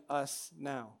judging us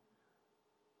now.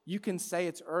 You can say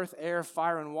it's earth, air,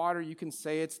 fire, and water. You can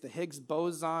say it's the Higgs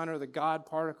boson or the God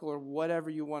particle or whatever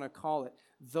you want to call it.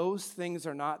 Those things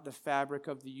are not the fabric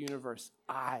of the universe.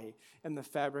 I am the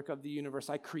fabric of the universe.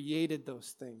 I created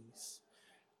those things.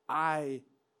 I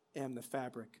am the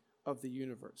fabric of the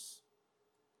universe.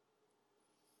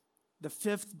 The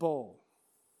fifth bowl.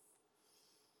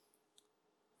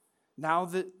 Now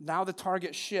the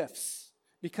target shifts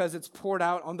because it's poured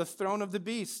out on the throne of the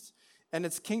beast, and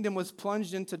its kingdom was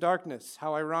plunged into darkness.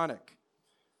 How ironic.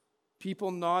 People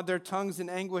gnawed their tongues in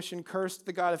anguish and cursed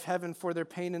the God of heaven for their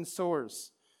pain and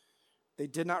sores. They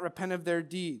did not repent of their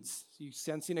deeds. You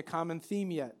sensing a common theme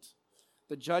yet?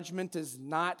 The judgment is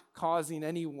not causing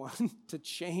anyone to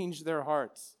change their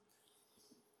hearts.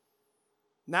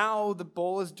 Now the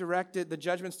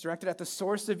judgment's directed at the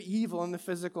source of evil in the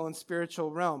physical and spiritual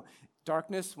realm.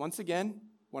 Darkness, once again,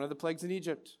 one of the plagues in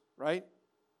Egypt, right?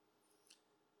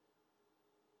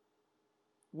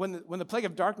 when the plague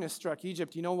of darkness struck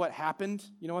Egypt, you know what happened?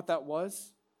 You know what that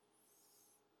was?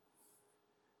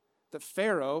 That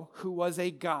Pharaoh, who was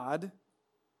a god,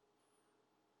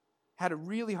 had a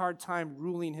really hard time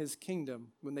ruling his kingdom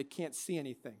when they can't see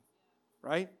anything,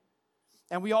 right?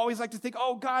 And we always like to think,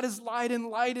 oh, God is light and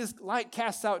light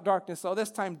casts out darkness. So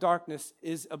this time darkness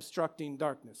is obstructing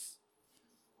darkness.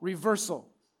 Reversal.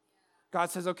 God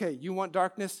says, okay, you want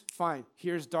darkness? Fine.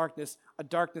 Here's darkness, a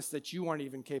darkness that you aren't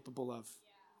even capable of.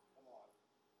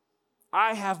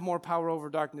 I have more power over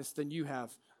darkness than you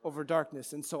have over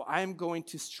darkness. And so I am going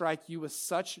to strike you with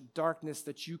such darkness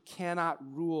that you cannot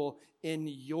rule in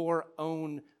your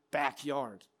own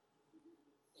backyard.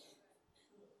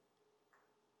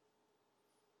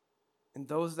 And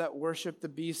those that worship the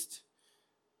beast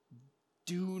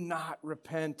do not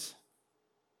repent.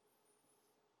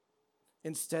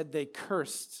 Instead, they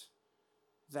cursed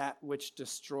that which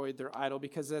destroyed their idol,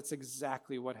 because that's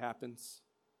exactly what happens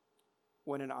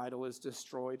when an idol is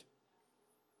destroyed.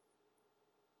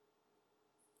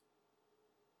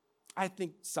 I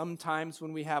think sometimes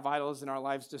when we have idols in our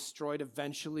lives destroyed,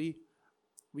 eventually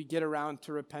we get around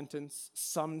to repentance,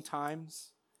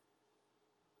 sometimes.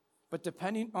 But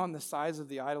depending on the size of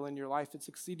the idol in your life, it's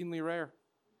exceedingly rare.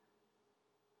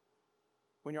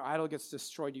 When your idol gets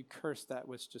destroyed, you curse that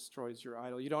which destroys your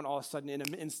idol. You don't all of a sudden in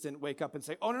an instant wake up and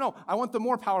say, oh, no, I want the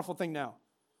more powerful thing now.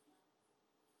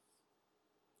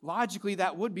 Logically,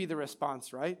 that would be the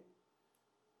response, right?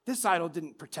 This idol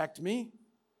didn't protect me.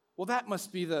 Well, that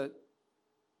must be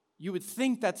you would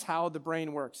think that's how the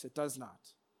brain works. It does not.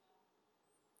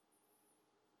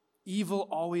 Evil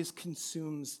always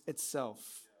consumes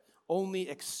itself. Only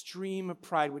extreme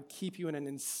pride would keep you in an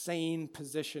insane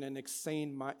position, an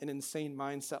insane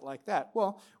mindset like that.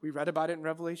 Well, we read about it in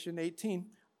Revelation 18.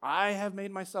 I have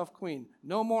made myself queen.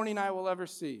 No mourning I will ever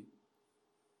see.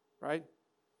 Right?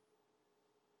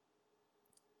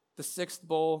 The sixth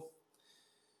bowl.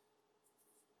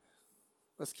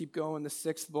 Let's keep going. The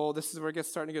sixth bowl. This is where it gets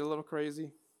starting to get a little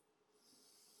crazy.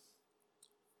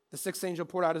 The sixth angel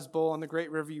poured out his bowl on the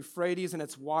great river Euphrates, and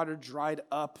its water dried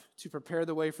up to prepare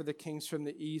the way for the kings from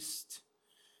the east.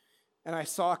 And I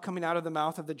saw coming out of the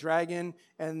mouth of the dragon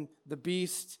and the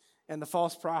beast and the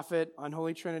false prophet,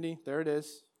 unholy trinity, there it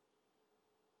is.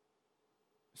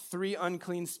 3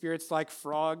 unclean spirits like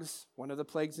frogs, one of the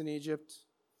plagues in Egypt.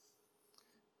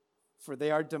 For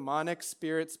they are demonic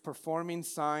spirits performing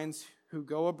signs, who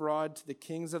go abroad to the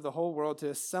kings of the whole world to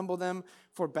assemble them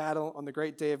for battle on the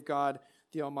great day of God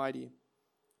the Almighty.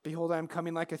 Behold, I am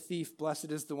coming like a thief. Blessed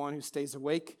is the one who stays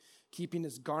awake, keeping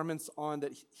his garments on,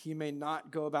 that he may not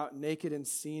go about naked and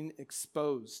seen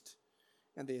exposed.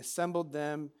 And they assembled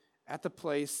them at the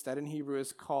place that in Hebrew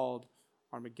is called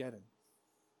Armageddon.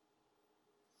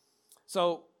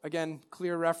 So, again,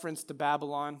 clear reference to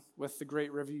Babylon with the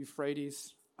great river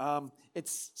Euphrates.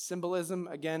 It's symbolism.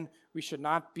 Again, we should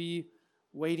not be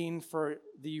waiting for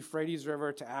the Euphrates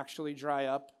River to actually dry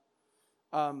up.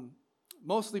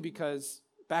 Mostly because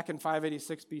back in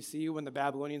 586 BC, when the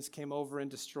Babylonians came over and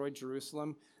destroyed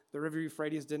Jerusalem, the river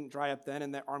Euphrates didn't dry up then,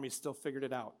 and their army still figured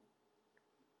it out.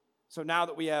 So now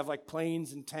that we have like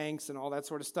planes and tanks and all that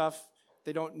sort of stuff,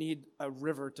 they don't need a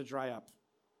river to dry up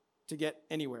to get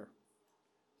anywhere.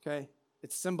 Okay?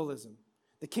 It's symbolism.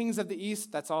 The kings of the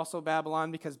east, that's also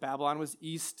Babylon, because Babylon was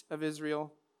east of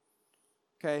Israel.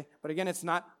 Okay? But again, it's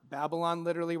not Babylon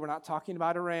literally. We're not talking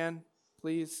about Iran,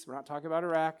 please. We're not talking about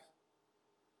Iraq.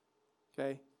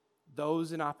 Okay?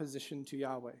 Those in opposition to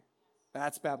Yahweh.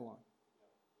 That's Babylon.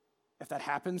 If that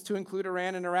happens to include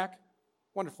Iran and Iraq,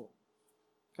 wonderful.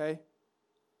 Okay?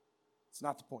 It's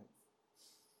not the point.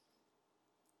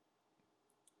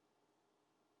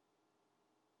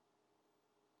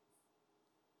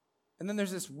 And then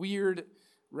there's this weird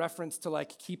reference to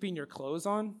like keeping your clothes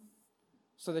on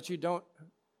so that you don't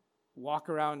walk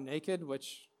around naked,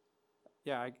 which,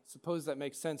 yeah, I suppose that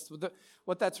makes sense.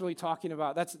 What that's really talking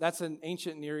about, that's an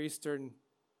ancient Near Eastern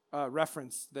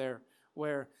reference there,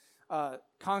 where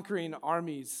conquering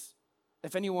armies,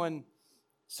 if anyone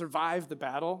survived the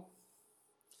battle,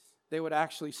 they would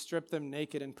actually strip them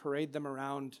naked and parade them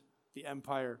around the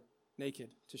empire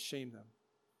naked to shame them.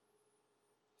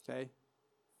 Okay?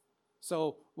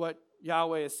 So what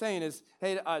Yahweh is saying is,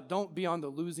 hey, don't be on the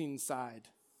losing side.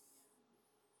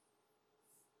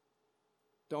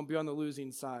 Don't be on the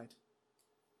losing side.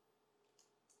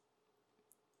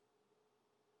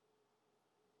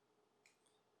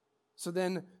 So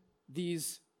then the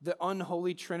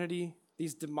unholy trinity,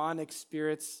 these demonic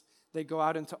spirits, they go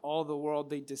out into all the world.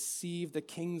 They deceive the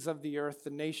kings of the earth, the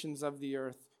nations of the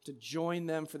earth, to join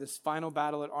them for this final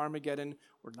battle at Armageddon.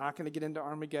 We're not going to get into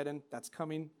Armageddon. That's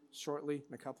coming shortly,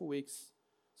 in a couple weeks.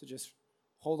 So just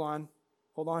hold on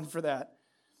for that.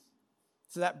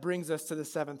 So that brings us to the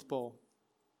seventh bowl.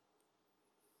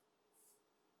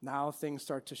 Now things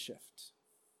start to shift.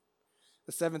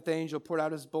 The seventh angel poured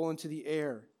out his bowl into the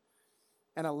air,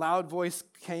 and a loud voice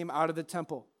came out of the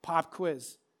temple. Pop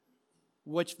quiz.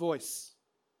 Which voice?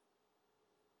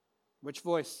 Which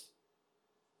voice?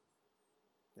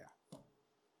 Yeah.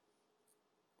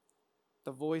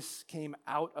 The voice came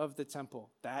out of the temple.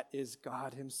 That is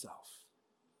God himself.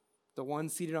 The one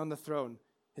seated on the throne,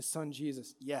 his son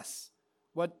Jesus. Yes.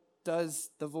 What does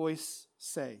the voice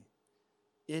say?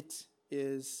 It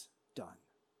is done.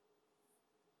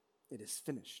 It is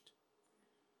finished.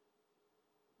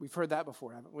 We've heard that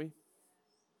before, haven't we?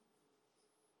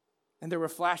 And there were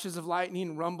flashes of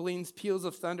lightning, rumblings, peals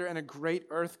of thunder, and a great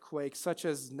earthquake, such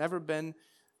as never been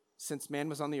since man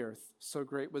was on the earth. So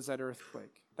great was that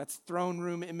earthquake. That's throne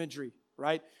room imagery,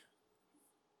 right?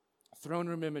 Throne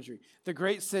room imagery. The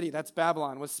great city, that's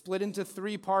Babylon, was split into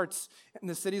 3 parts, and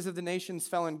the cities of the nations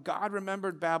fell. And God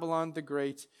remembered Babylon the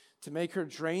Great to make her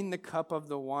drain the cup of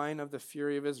the wine of the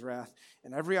fury of his wrath.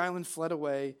 And every island fled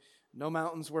away, no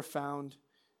mountains were found,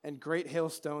 and great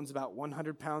hailstones, about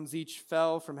 100 pounds each,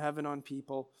 fell from heaven on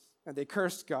people. And they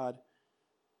cursed God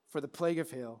for the plague of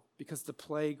hail, because the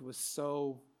plague was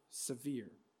so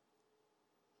severe.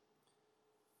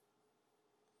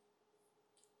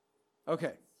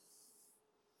 Okay.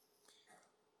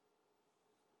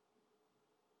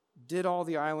 Did all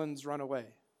the islands run away?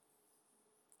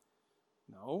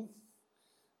 No.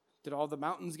 Did all the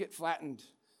mountains get flattened?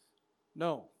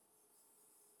 No.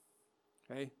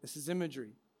 Okay, this is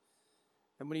imagery.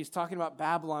 And when he's talking about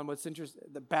Babylon, what's interesting,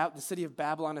 the city of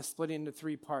Babylon is split into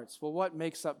 3 parts. Well, what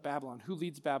makes up Babylon? Who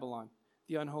leads Babylon?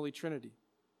 The unholy Trinity.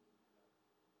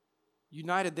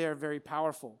 United, they are very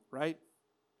powerful, right?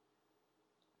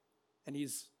 And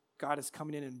God is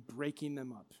coming in and breaking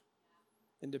them up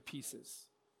into pieces.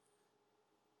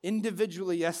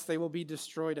 Individually, yes, they will be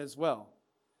destroyed as well.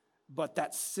 But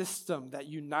that system, that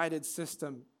united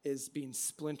system, is being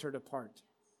splintered apart.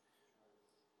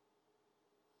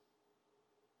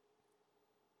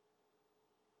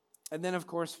 And then, of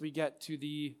course, we get to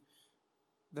the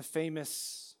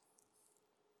famous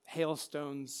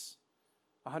hailstones,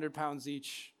 100 pounds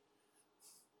each.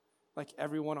 Like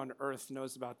everyone on earth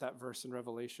knows about that verse in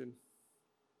Revelation.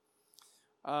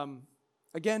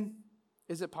 Again,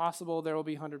 is it possible there will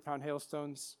be 100-pound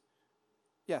hailstones?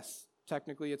 Yes,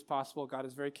 technically it's possible. God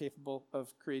is very capable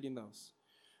of creating those.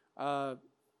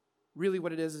 Really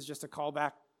what it is just a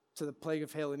callback to the plague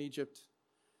of hail in Egypt.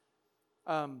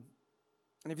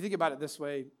 And if you think about it this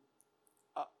way,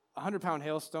 a 100-pound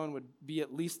hailstone would be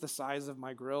at least the size of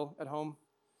my grill at home.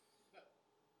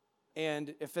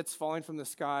 And if it's falling from the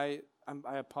sky,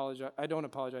 I apologize. I don't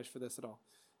apologize for this at all.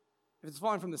 If it's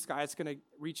falling from the sky, it's going to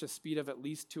reach a speed of at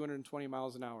least 220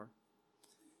 miles an hour.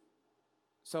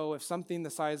 So if something the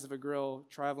size of a grill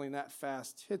traveling that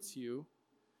fast hits you,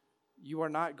 you are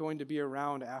not going to be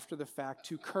around after the fact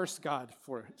to curse God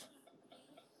for it.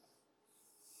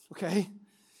 Okay?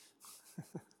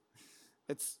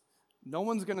 No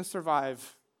one's going to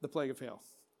survive the plague of hail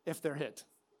if they're hit,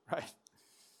 right?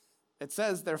 It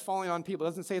says they're falling on people. It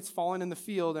doesn't say it's falling in the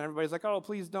field and everybody's like, oh,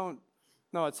 please don't.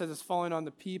 No, it says it's falling on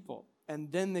the people.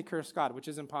 And then they curse God, which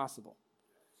is impossible.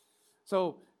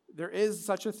 So there is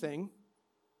such a thing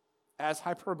as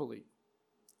hyperbole.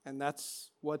 And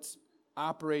that's what's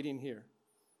operating here.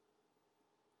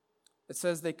 It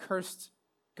says they cursed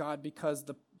God because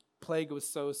the plague was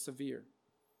so severe.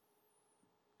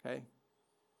 Okay?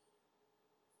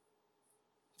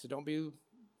 So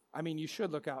you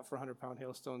should look out for 100-pound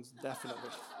hailstones, definitely.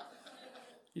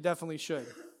 You definitely should.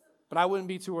 But I wouldn't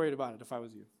be too worried about it if I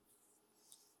was you.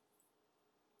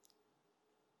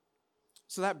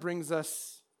 So that brings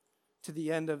us to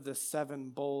the end of the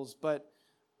 7 bowls. But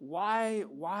why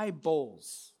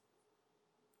bowls?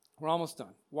 We're almost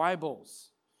done. Why bowls?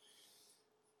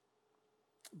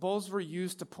 Bowls were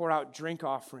used to pour out drink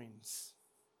offerings.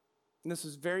 And this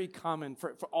was very common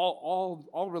for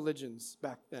all religions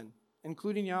back then,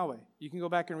 including Yahweh. You can go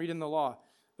back and read in the law.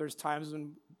 There's times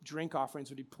when drink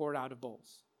offerings would be poured out of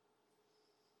bowls.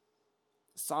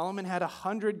 Solomon had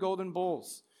 100 golden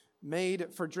bowls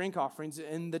made for drink offerings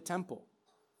in the temple.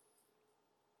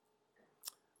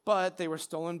 But they were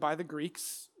stolen by the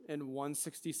Greeks in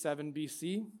 167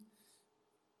 BC.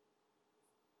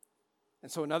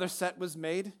 And so another set was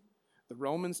made. The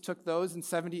Romans took those in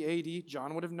 70 AD.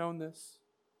 John would have known this.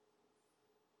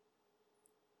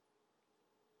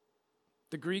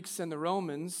 The Greeks and the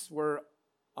Romans were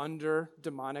under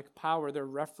demonic power. They're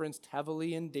referenced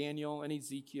heavily in Daniel and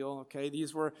Ezekiel. Okay,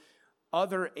 these were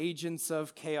other agents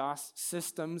of chaos,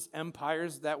 systems,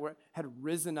 empires that had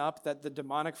risen up, that the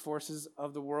demonic forces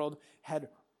of the world had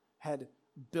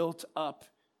built up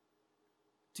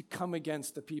to come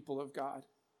against the people of God.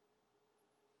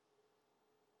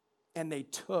 And they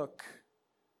took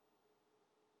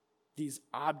these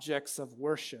objects of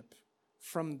worship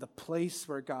from the place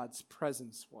where God's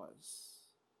presence was.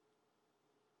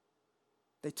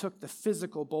 They took the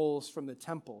physical bowls from the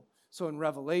temple. So in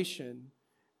Revelation,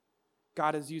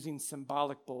 God is using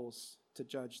symbolic bowls to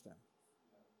judge them.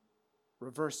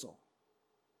 Reversal.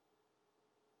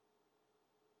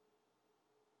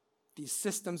 These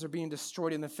systems are being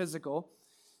destroyed in the physical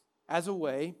as a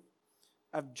way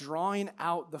of drawing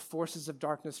out the forces of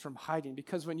darkness from hiding.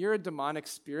 Because when you're a demonic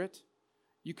spirit,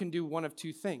 you can do one of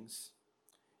two things.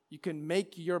 You can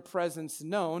make your presence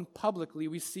known publicly.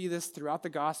 We see this throughout the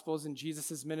Gospels in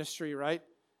Jesus' ministry, right?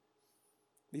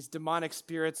 These demonic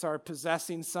spirits are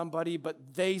possessing somebody,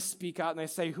 but they speak out and they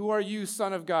say, "Who are you,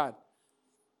 Son of God?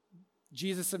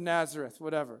 Jesus of Nazareth,"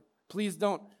 whatever. Please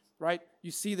don't, right?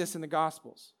 You see this in the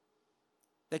Gospels.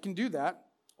 They can do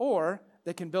that, or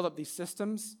they can build up these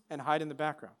systems and hide in the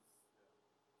background,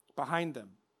 behind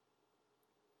them.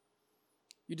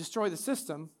 You destroy the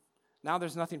system, now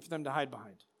there's nothing for them to hide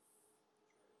behind.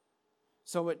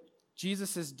 So what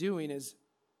Jesus is doing is,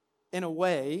 in a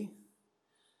way,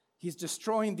 he's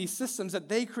destroying these systems that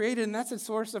they created, and that's a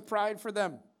source of pride for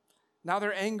them. Now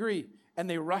they're angry, and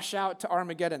they rush out to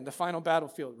Armageddon, the final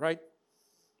battlefield, right?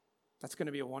 That's going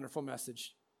to be a wonderful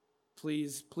message.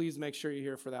 Please make sure you're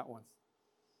here for that one.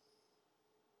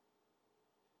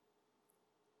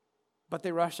 But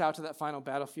they rush out to that final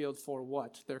battlefield for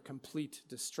what? Their complete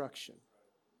destruction.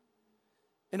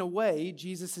 In a way,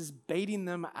 Jesus is baiting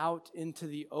them out into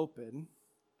the open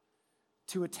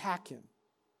to attack him.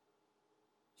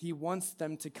 He wants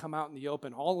them to come out in the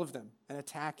open, all of them, and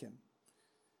attack him.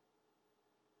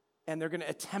 And they're going to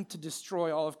attempt to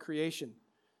destroy all of creation.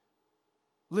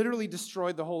 Literally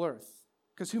destroy the whole earth.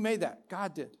 Because who made that?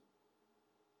 God did.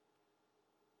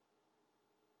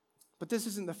 But this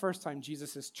isn't the first time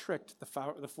Jesus has tricked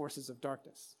the forces of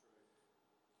darkness.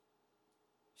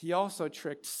 He also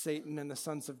tricked Satan and the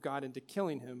sons of God into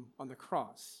killing him on the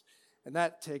cross. And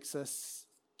that takes us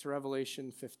to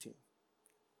Revelation 15,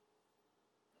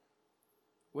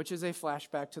 which is a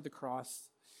flashback to the cross,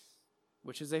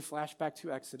 which is a flashback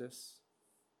to Exodus.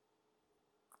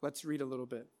 Let's read a little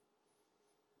bit.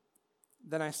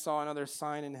 Then I saw another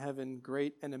sign in heaven,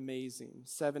 great and amazing,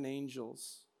 7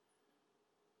 angels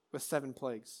with 7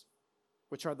 plagues,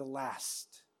 which are the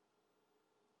last.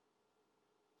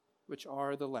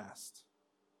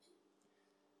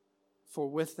 For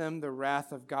with them the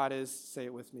wrath of God is, say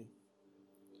it with me,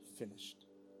 finished.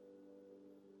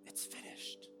 It's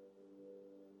finished.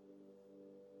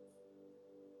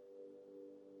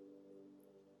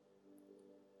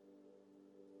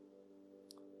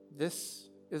 This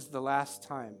is the last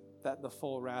time that the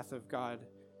full wrath of God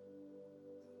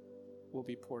will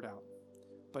be poured out.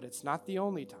 But it's not the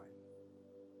only time.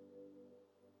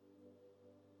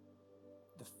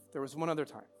 There was one other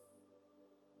time.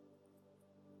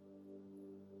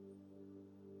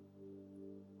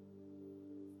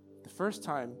 The first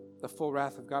time the full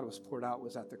wrath of God was poured out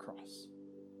was at the cross.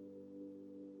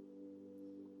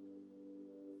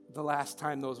 The last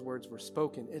time those words were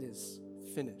spoken, it is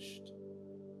finished.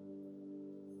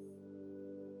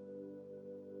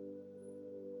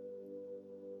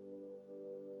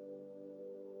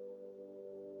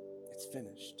 It's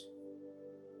finished.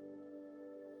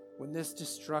 When this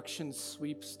destruction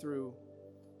sweeps through,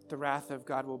 the wrath of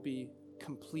God will be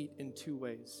complete in 2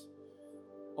 ways.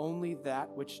 Only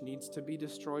that which needs to be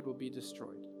destroyed will be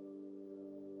destroyed.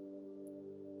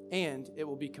 And it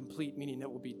will be complete, meaning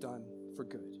it will be done for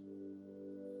good.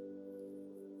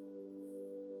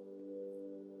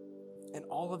 And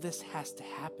all of this has to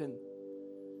happen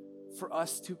for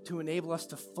us to enable us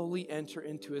to fully enter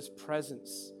into his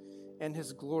presence and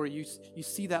his glory. You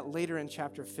see that later in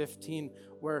chapter 15,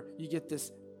 where you get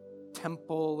this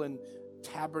temple and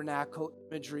tabernacle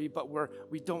imagery, but where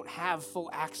we don't have full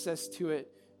access to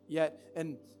it yet.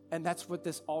 And that's what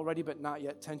this already but not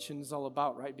yet tension is all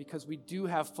about, right? Because we do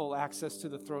have full access to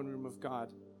the throne room of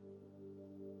God.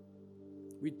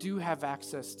 We do have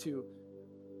access to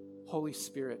Holy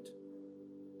Spirit,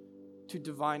 to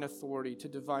divine authority, to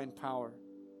divine power.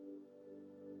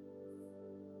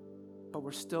 But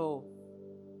we're still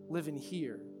living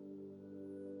here.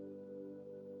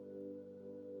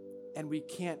 And we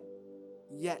can't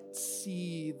yet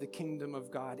see the kingdom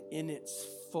of God in its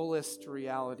fullest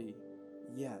reality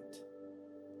yet.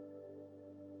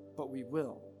 But we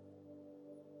will.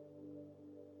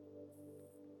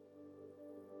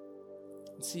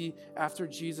 See, after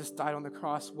Jesus died on the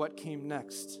cross, what came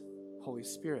next? Holy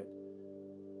Spirit.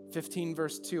 15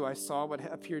 verse 2, I saw what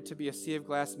appeared to be a sea of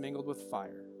glass mingled with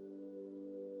fire.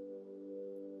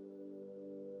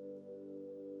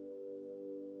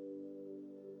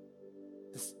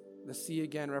 The sea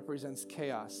again represents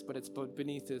chaos, but it's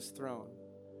beneath his throne.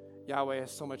 Yahweh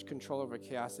has so much control over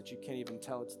chaos that you can't even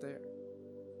tell it's there.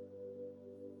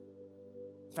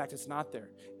 In fact, it's not there.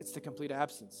 It's the complete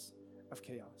absence of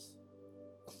chaos.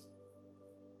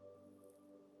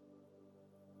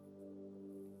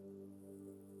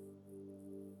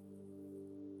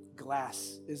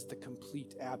 Glass is the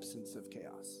complete absence of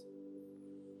chaos.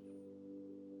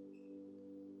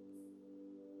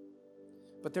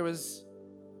 But there was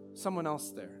someone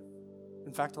else there.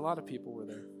 In fact, a lot of people were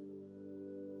there.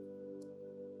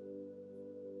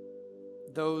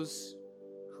 Those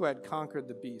who had conquered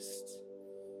the beast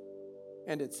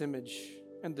and its image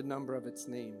and the number of its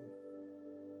name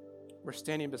were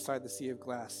standing beside the sea of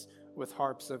glass with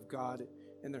harps of God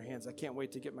in their hands. I can't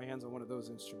wait to get my hands on one of those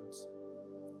instruments.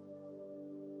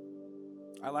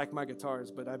 I like my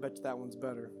guitars, but I bet that one's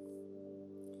better.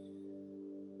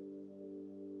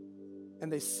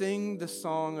 And they sing the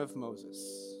song of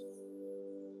Moses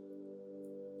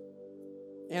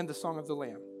and the song of the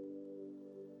Lamb.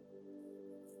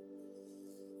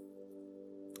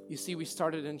 You see, we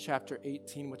started in chapter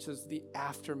 18, which is the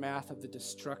aftermath of the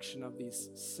destruction of these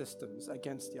systems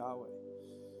against Yahweh.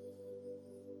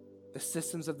 The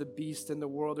systems of the beast and the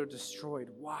world are destroyed.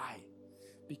 Why?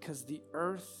 Because the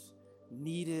earth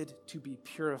needed to be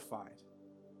purified.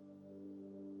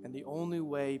 And the only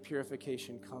way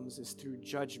purification comes is through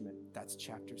judgment. That's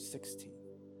chapter 16.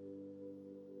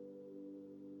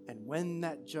 And when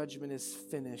that judgment is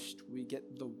finished, we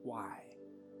get the why,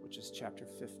 which is chapter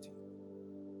 15.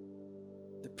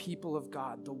 The people of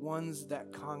God, the ones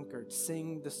that conquered,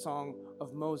 sing the song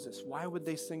of Moses. Why would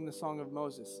they sing the song of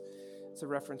Moses? It's a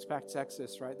reference back to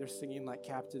Exodus, right? They're singing like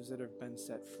captives that have been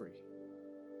set free.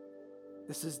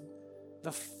 This is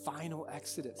the final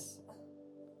Exodus.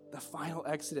 The final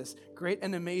Exodus. Great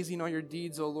and amazing are your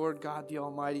deeds, O Lord God the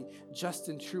Almighty. Just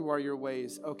and true are your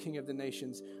ways, O King of the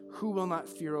nations. Who will not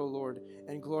fear, O Lord,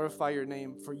 and glorify your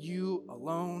name? For you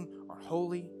alone are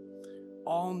holy.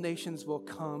 All nations will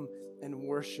come and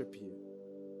worship you.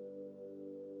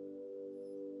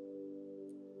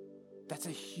 That's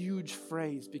a huge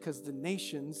phrase because the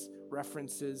nations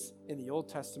references in the Old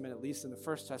Testament, at least in the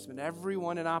First Testament,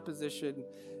 everyone in opposition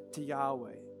to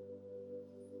Yahweh.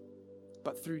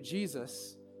 But through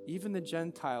Jesus, even the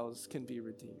Gentiles can be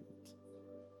redeemed.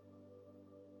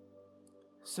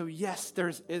 So yes,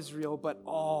 there's Israel, but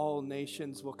all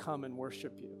nations will come and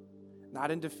worship you.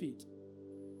 Not in defeat,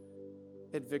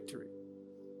 in victory.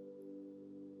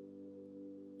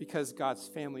 Because God's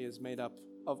family is made up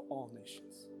of all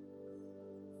nations.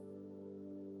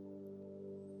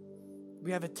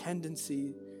 We have a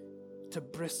tendency to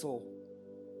bristle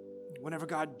whenever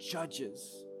God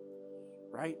judges,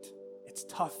 right? It's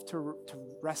tough to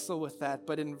wrestle with that.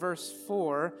 But in verse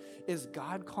 4, is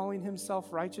God calling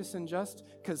himself righteous and just?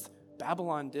 Because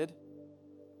Babylon did.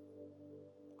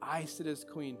 I sit as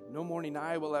queen. No morning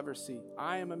eye will ever see.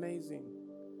 I am amazing.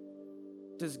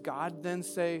 Does God then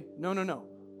say, no,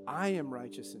 I am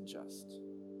righteous and just?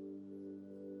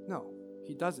 No,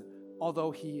 he doesn't.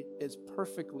 Although he is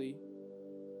perfectly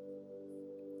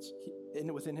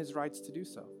within his rights to do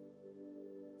so.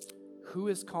 Who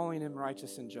is calling him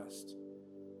righteous and just?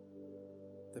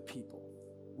 The people.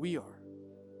 We are.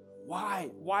 Why?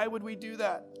 Why would we do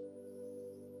that?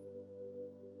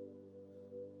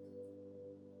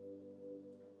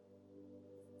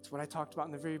 It's what I talked about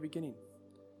in the very beginning.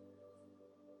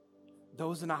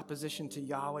 Those in opposition to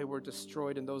Yahweh were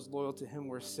destroyed and those loyal to him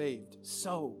were saved.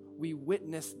 So we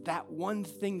witness that one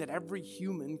thing that every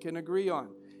human can agree on.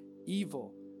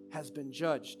 Evil has been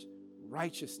judged.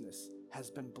 Righteousness has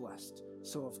been blessed.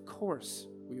 So of course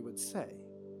we would say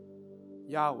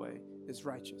Yahweh is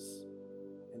righteous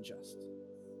and just.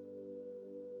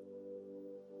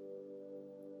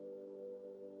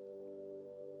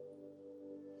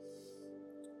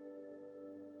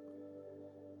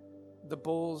 The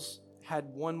bulls had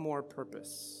one more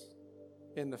purpose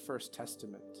in the First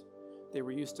Testament. They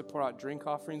were used to pour out drink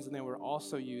offerings, and they were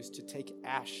also used to take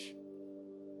ash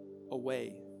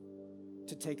away,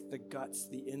 to take the guts,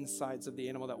 the insides of the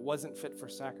animal that wasn't fit for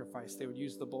sacrifice. They would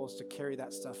use the bulls to carry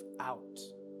that stuff out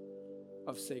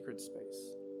of sacred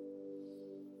space.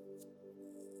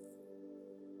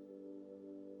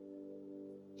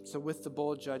 So with the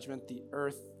bull judgment, the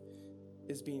earth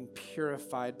is being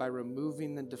purified by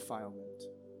removing the defilement.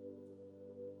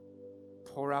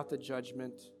 Pour out the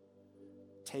judgment,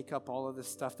 take up all of this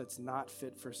stuff that's not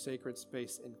fit for sacred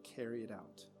space and carry it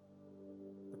out.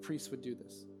 The priests would do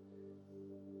this.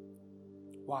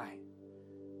 Why?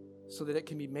 So that it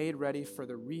can be made ready for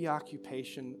the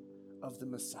reoccupation of the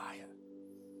Messiah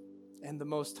and the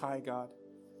Most High God.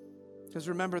 Because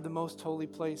remember, the most holy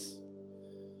place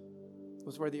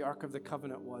was where the Ark of the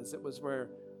Covenant was. It was where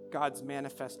God's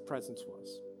manifest presence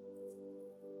was.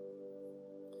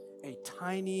 A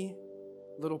tiny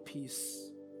little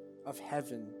piece of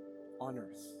heaven on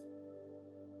earth.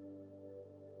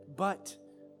 But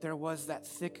there was that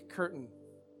thick curtain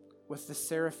with the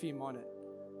seraphim on it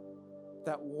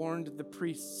that warned the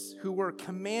priests who were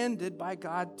commanded by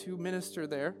God to minister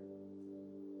there.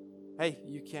 Hey,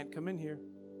 you can't come in here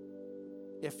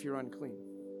if you're unclean.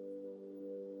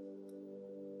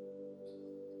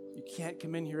 You can't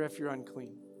come in here if you're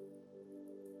unclean.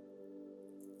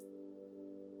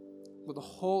 Well, the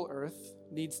whole earth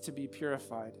needs to be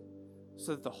purified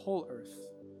so that the whole earth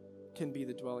can be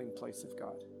the dwelling place of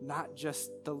God, not just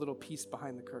the little piece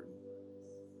behind the curtain.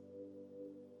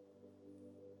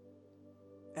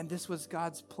 And this was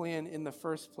God's plan in the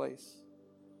first place.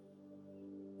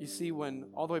 You see, when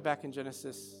all the way back in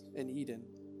Genesis in Eden,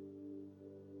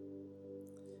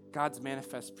 God's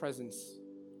manifest presence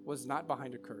was not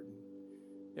behind a curtain.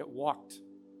 It walked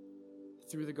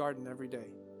through the garden every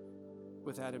day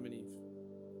with Adam and Eve.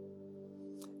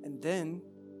 And then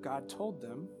God told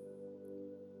them,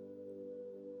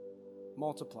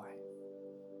 multiply,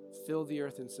 fill the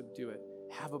earth and subdue it,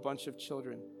 have a bunch of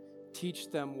children,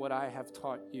 teach them what I have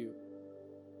taught you.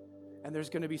 And there's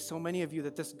going to be so many of you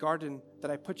that this garden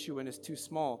that I put you in is too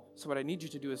small. So what I need you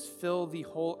to do is fill the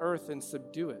whole earth and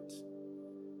subdue it.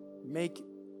 Make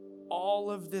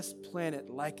all of this planet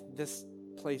like this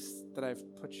place that I've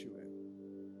put you in.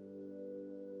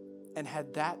 And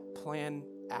had that plan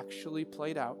actually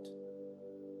played out,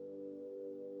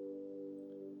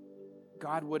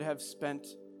 God would have spent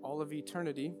all of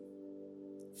eternity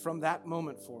from that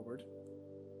moment forward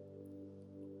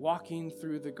walking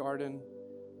through the garden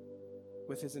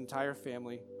with his entire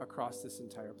family across this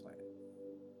entire planet.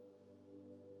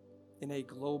 In a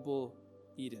global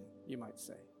Eden, you might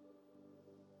say.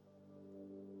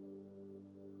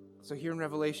 So here in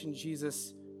Revelation,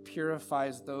 Jesus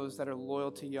purifies those that are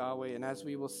loyal to Yahweh. And as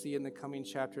we will see in the coming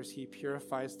chapters, he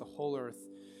purifies the whole earth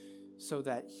so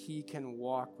that he can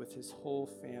walk with his whole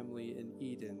family in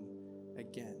Eden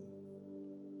again.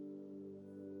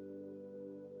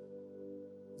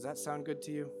 Does that sound good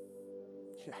to you?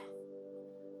 Yeah.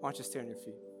 Why don't you stay on your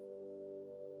feet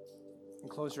and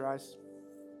close your eyes?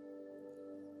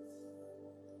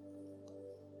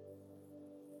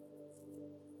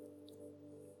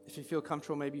 If you feel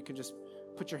comfortable, maybe you can just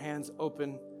put your hands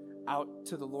open out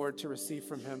to the Lord to receive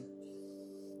from him.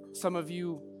 Some of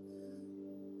you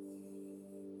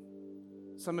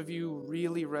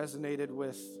really resonated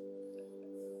with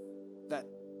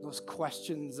those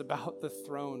questions about the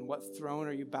throne. What throne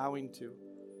are you bowing to?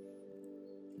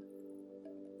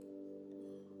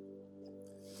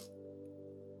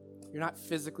 You're not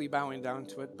physically bowing down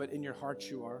to it, but in your heart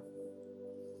you are.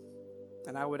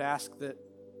 And I would ask that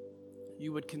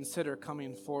you would consider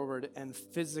coming forward and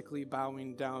physically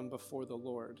bowing down before the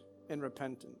Lord in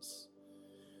repentance.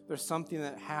 There's something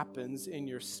that happens in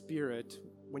your spirit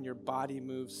when your body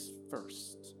moves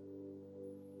first.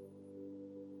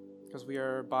 Because we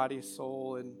are body,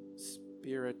 soul, and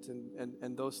spirit,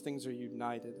 and those things are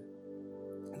united.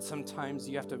 And sometimes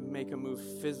you have to make a move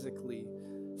physically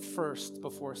first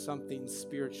before something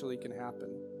spiritually can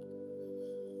happen.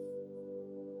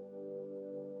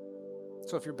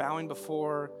 So if you're bowing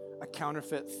before a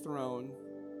counterfeit throne,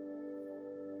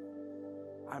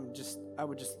 I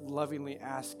would just lovingly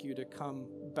ask you to come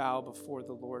bow before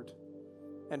the Lord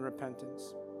in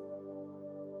repentance.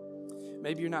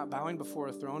 Maybe you're not bowing before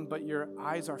a throne, but your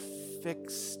eyes are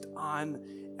fixed on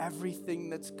everything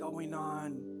that's going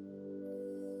on.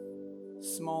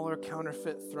 Smaller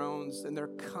counterfeit thrones, and they're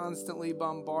constantly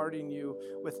bombarding you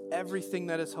with everything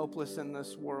that is hopeless in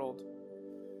this world.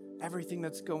 Everything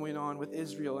that's going on with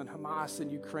Israel and Hamas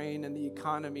and Ukraine and the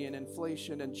economy and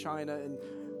inflation and China and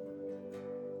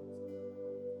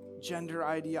gender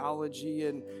ideology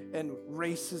and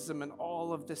racism and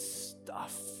all of this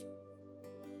stuff.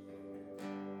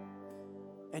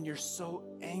 And you're so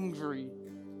angry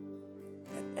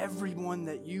at everyone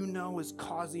that you know is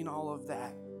causing all of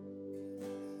that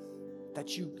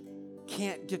you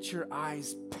can't get your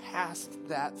eyes past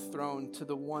that throne to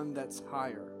the one that's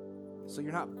higher. So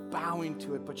you're not bowing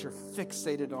to it, but you're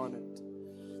fixated on it.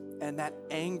 And that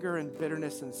anger and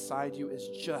bitterness inside you is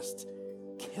just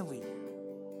killing you.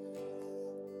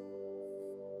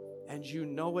 and you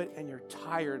know it, and you're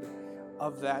tired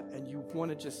of that, and you want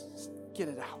to just get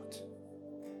it out.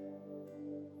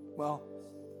 Well,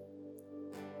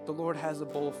 the Lord has a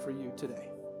bowl for you today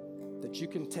that you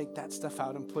can take that stuff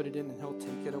out and put it in, and he'll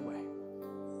take it away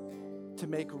to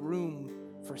make room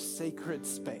for sacred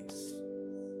space.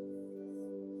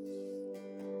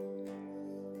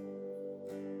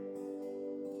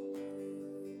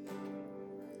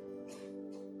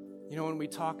 You know, when we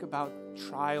talk about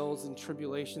trials and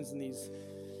tribulations and these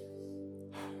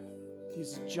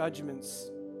judgments,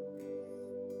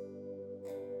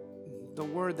 the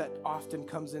word that often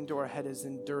comes into our head is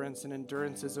endurance, and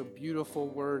endurance is a beautiful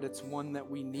word. It's one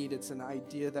that we need. It's an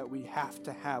idea that we have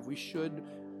to have. We should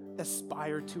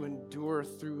aspire to endure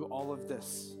through all of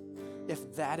this.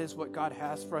 If that is what God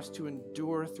has for us, to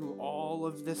endure through all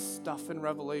of this stuff in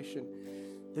Revelation,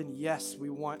 then yes, we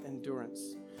want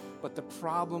endurance. But the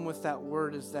problem with that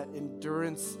word is that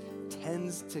endurance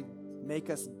tends to make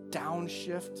us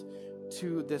downshift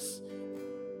to this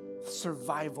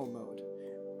survival mode.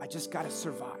 I just got to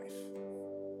survive.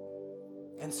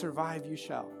 And survive you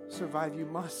shall. Survive you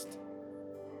must.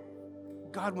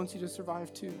 God wants you to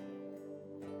survive too.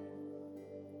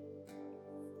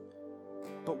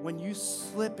 But when you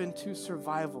slip into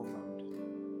survival mode,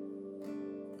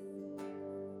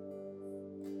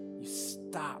 you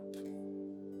stop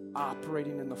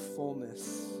operating in the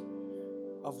fullness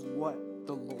of what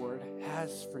the Lord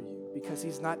has for you, because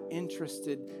he's not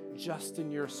interested just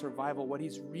in your survival. What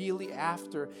he's really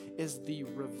after is the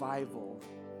revival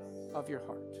of your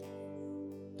heart.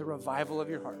 The revival of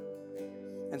your heart.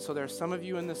 And so there are some of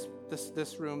you in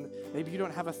this room, maybe you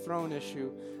don't have a throne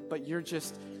issue, but you're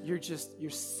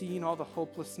seeing all the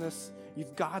hopelessness.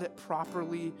 You've got it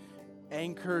properly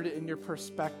anchored in your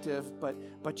perspective,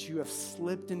 but you have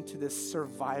slipped into this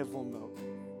survival mode.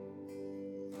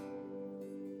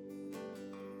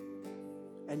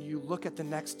 And you look at the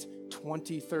next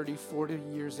 20, 30, 40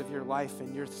 years of your life,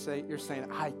 and you're saying,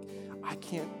 I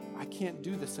can't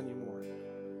do this anymore.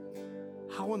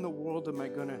 How in the world am I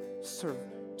going to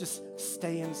just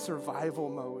stay in survival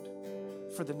mode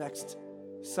for the next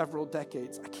several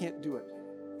decades? I can't do it.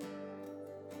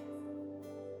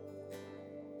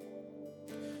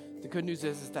 The good news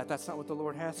is that that's not what the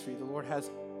Lord has for you. The Lord has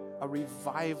a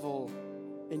revival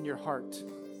in your heart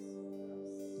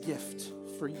gift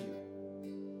for you.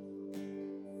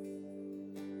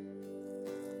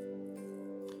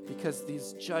 Because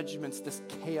these judgments, this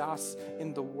chaos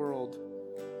in the world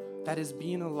that is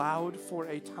being allowed for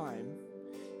a time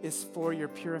is for your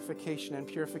purification, and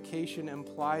purification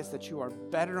implies that you are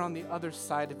better on the other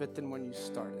side of it than when you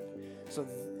started.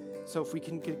 So if we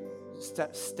can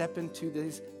step into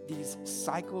these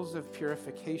cycles of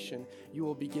purification, you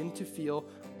will begin to feel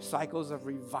cycles of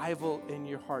revival in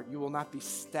your heart. You will not be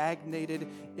stagnated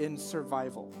in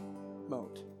survival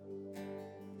mode.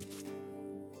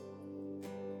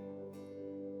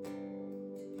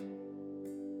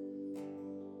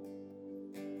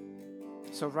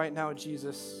 So right now,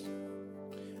 Jesus,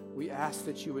 we ask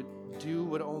that you would do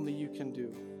what only you can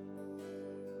do.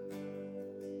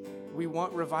 We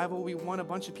want revival. We want a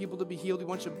bunch of people to be healed. We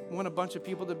want a bunch of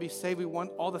people to be saved. We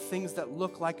want all the things that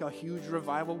look like a huge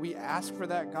revival. We ask for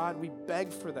that, God. We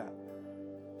beg for that.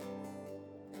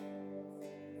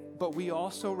 But we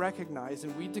also recognize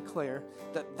and we declare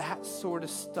that that sort of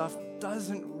stuff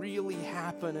doesn't really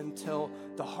happen until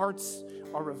the hearts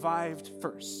are revived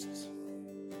first.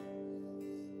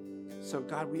 So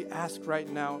God, we ask right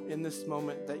now in this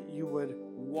moment that you would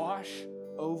wash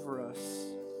over us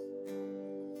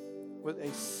with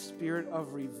a spirit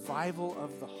of revival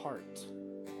of the heart,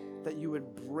 that you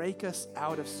would break us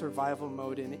out of survival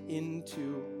mode and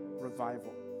into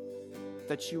revival,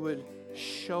 that you would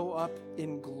show up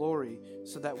in glory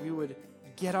so that we would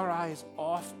get our eyes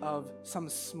off of some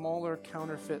smaller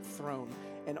counterfeit throne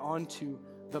and onto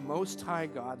the Most High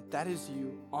God, that is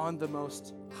you, on the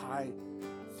Most High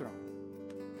throne.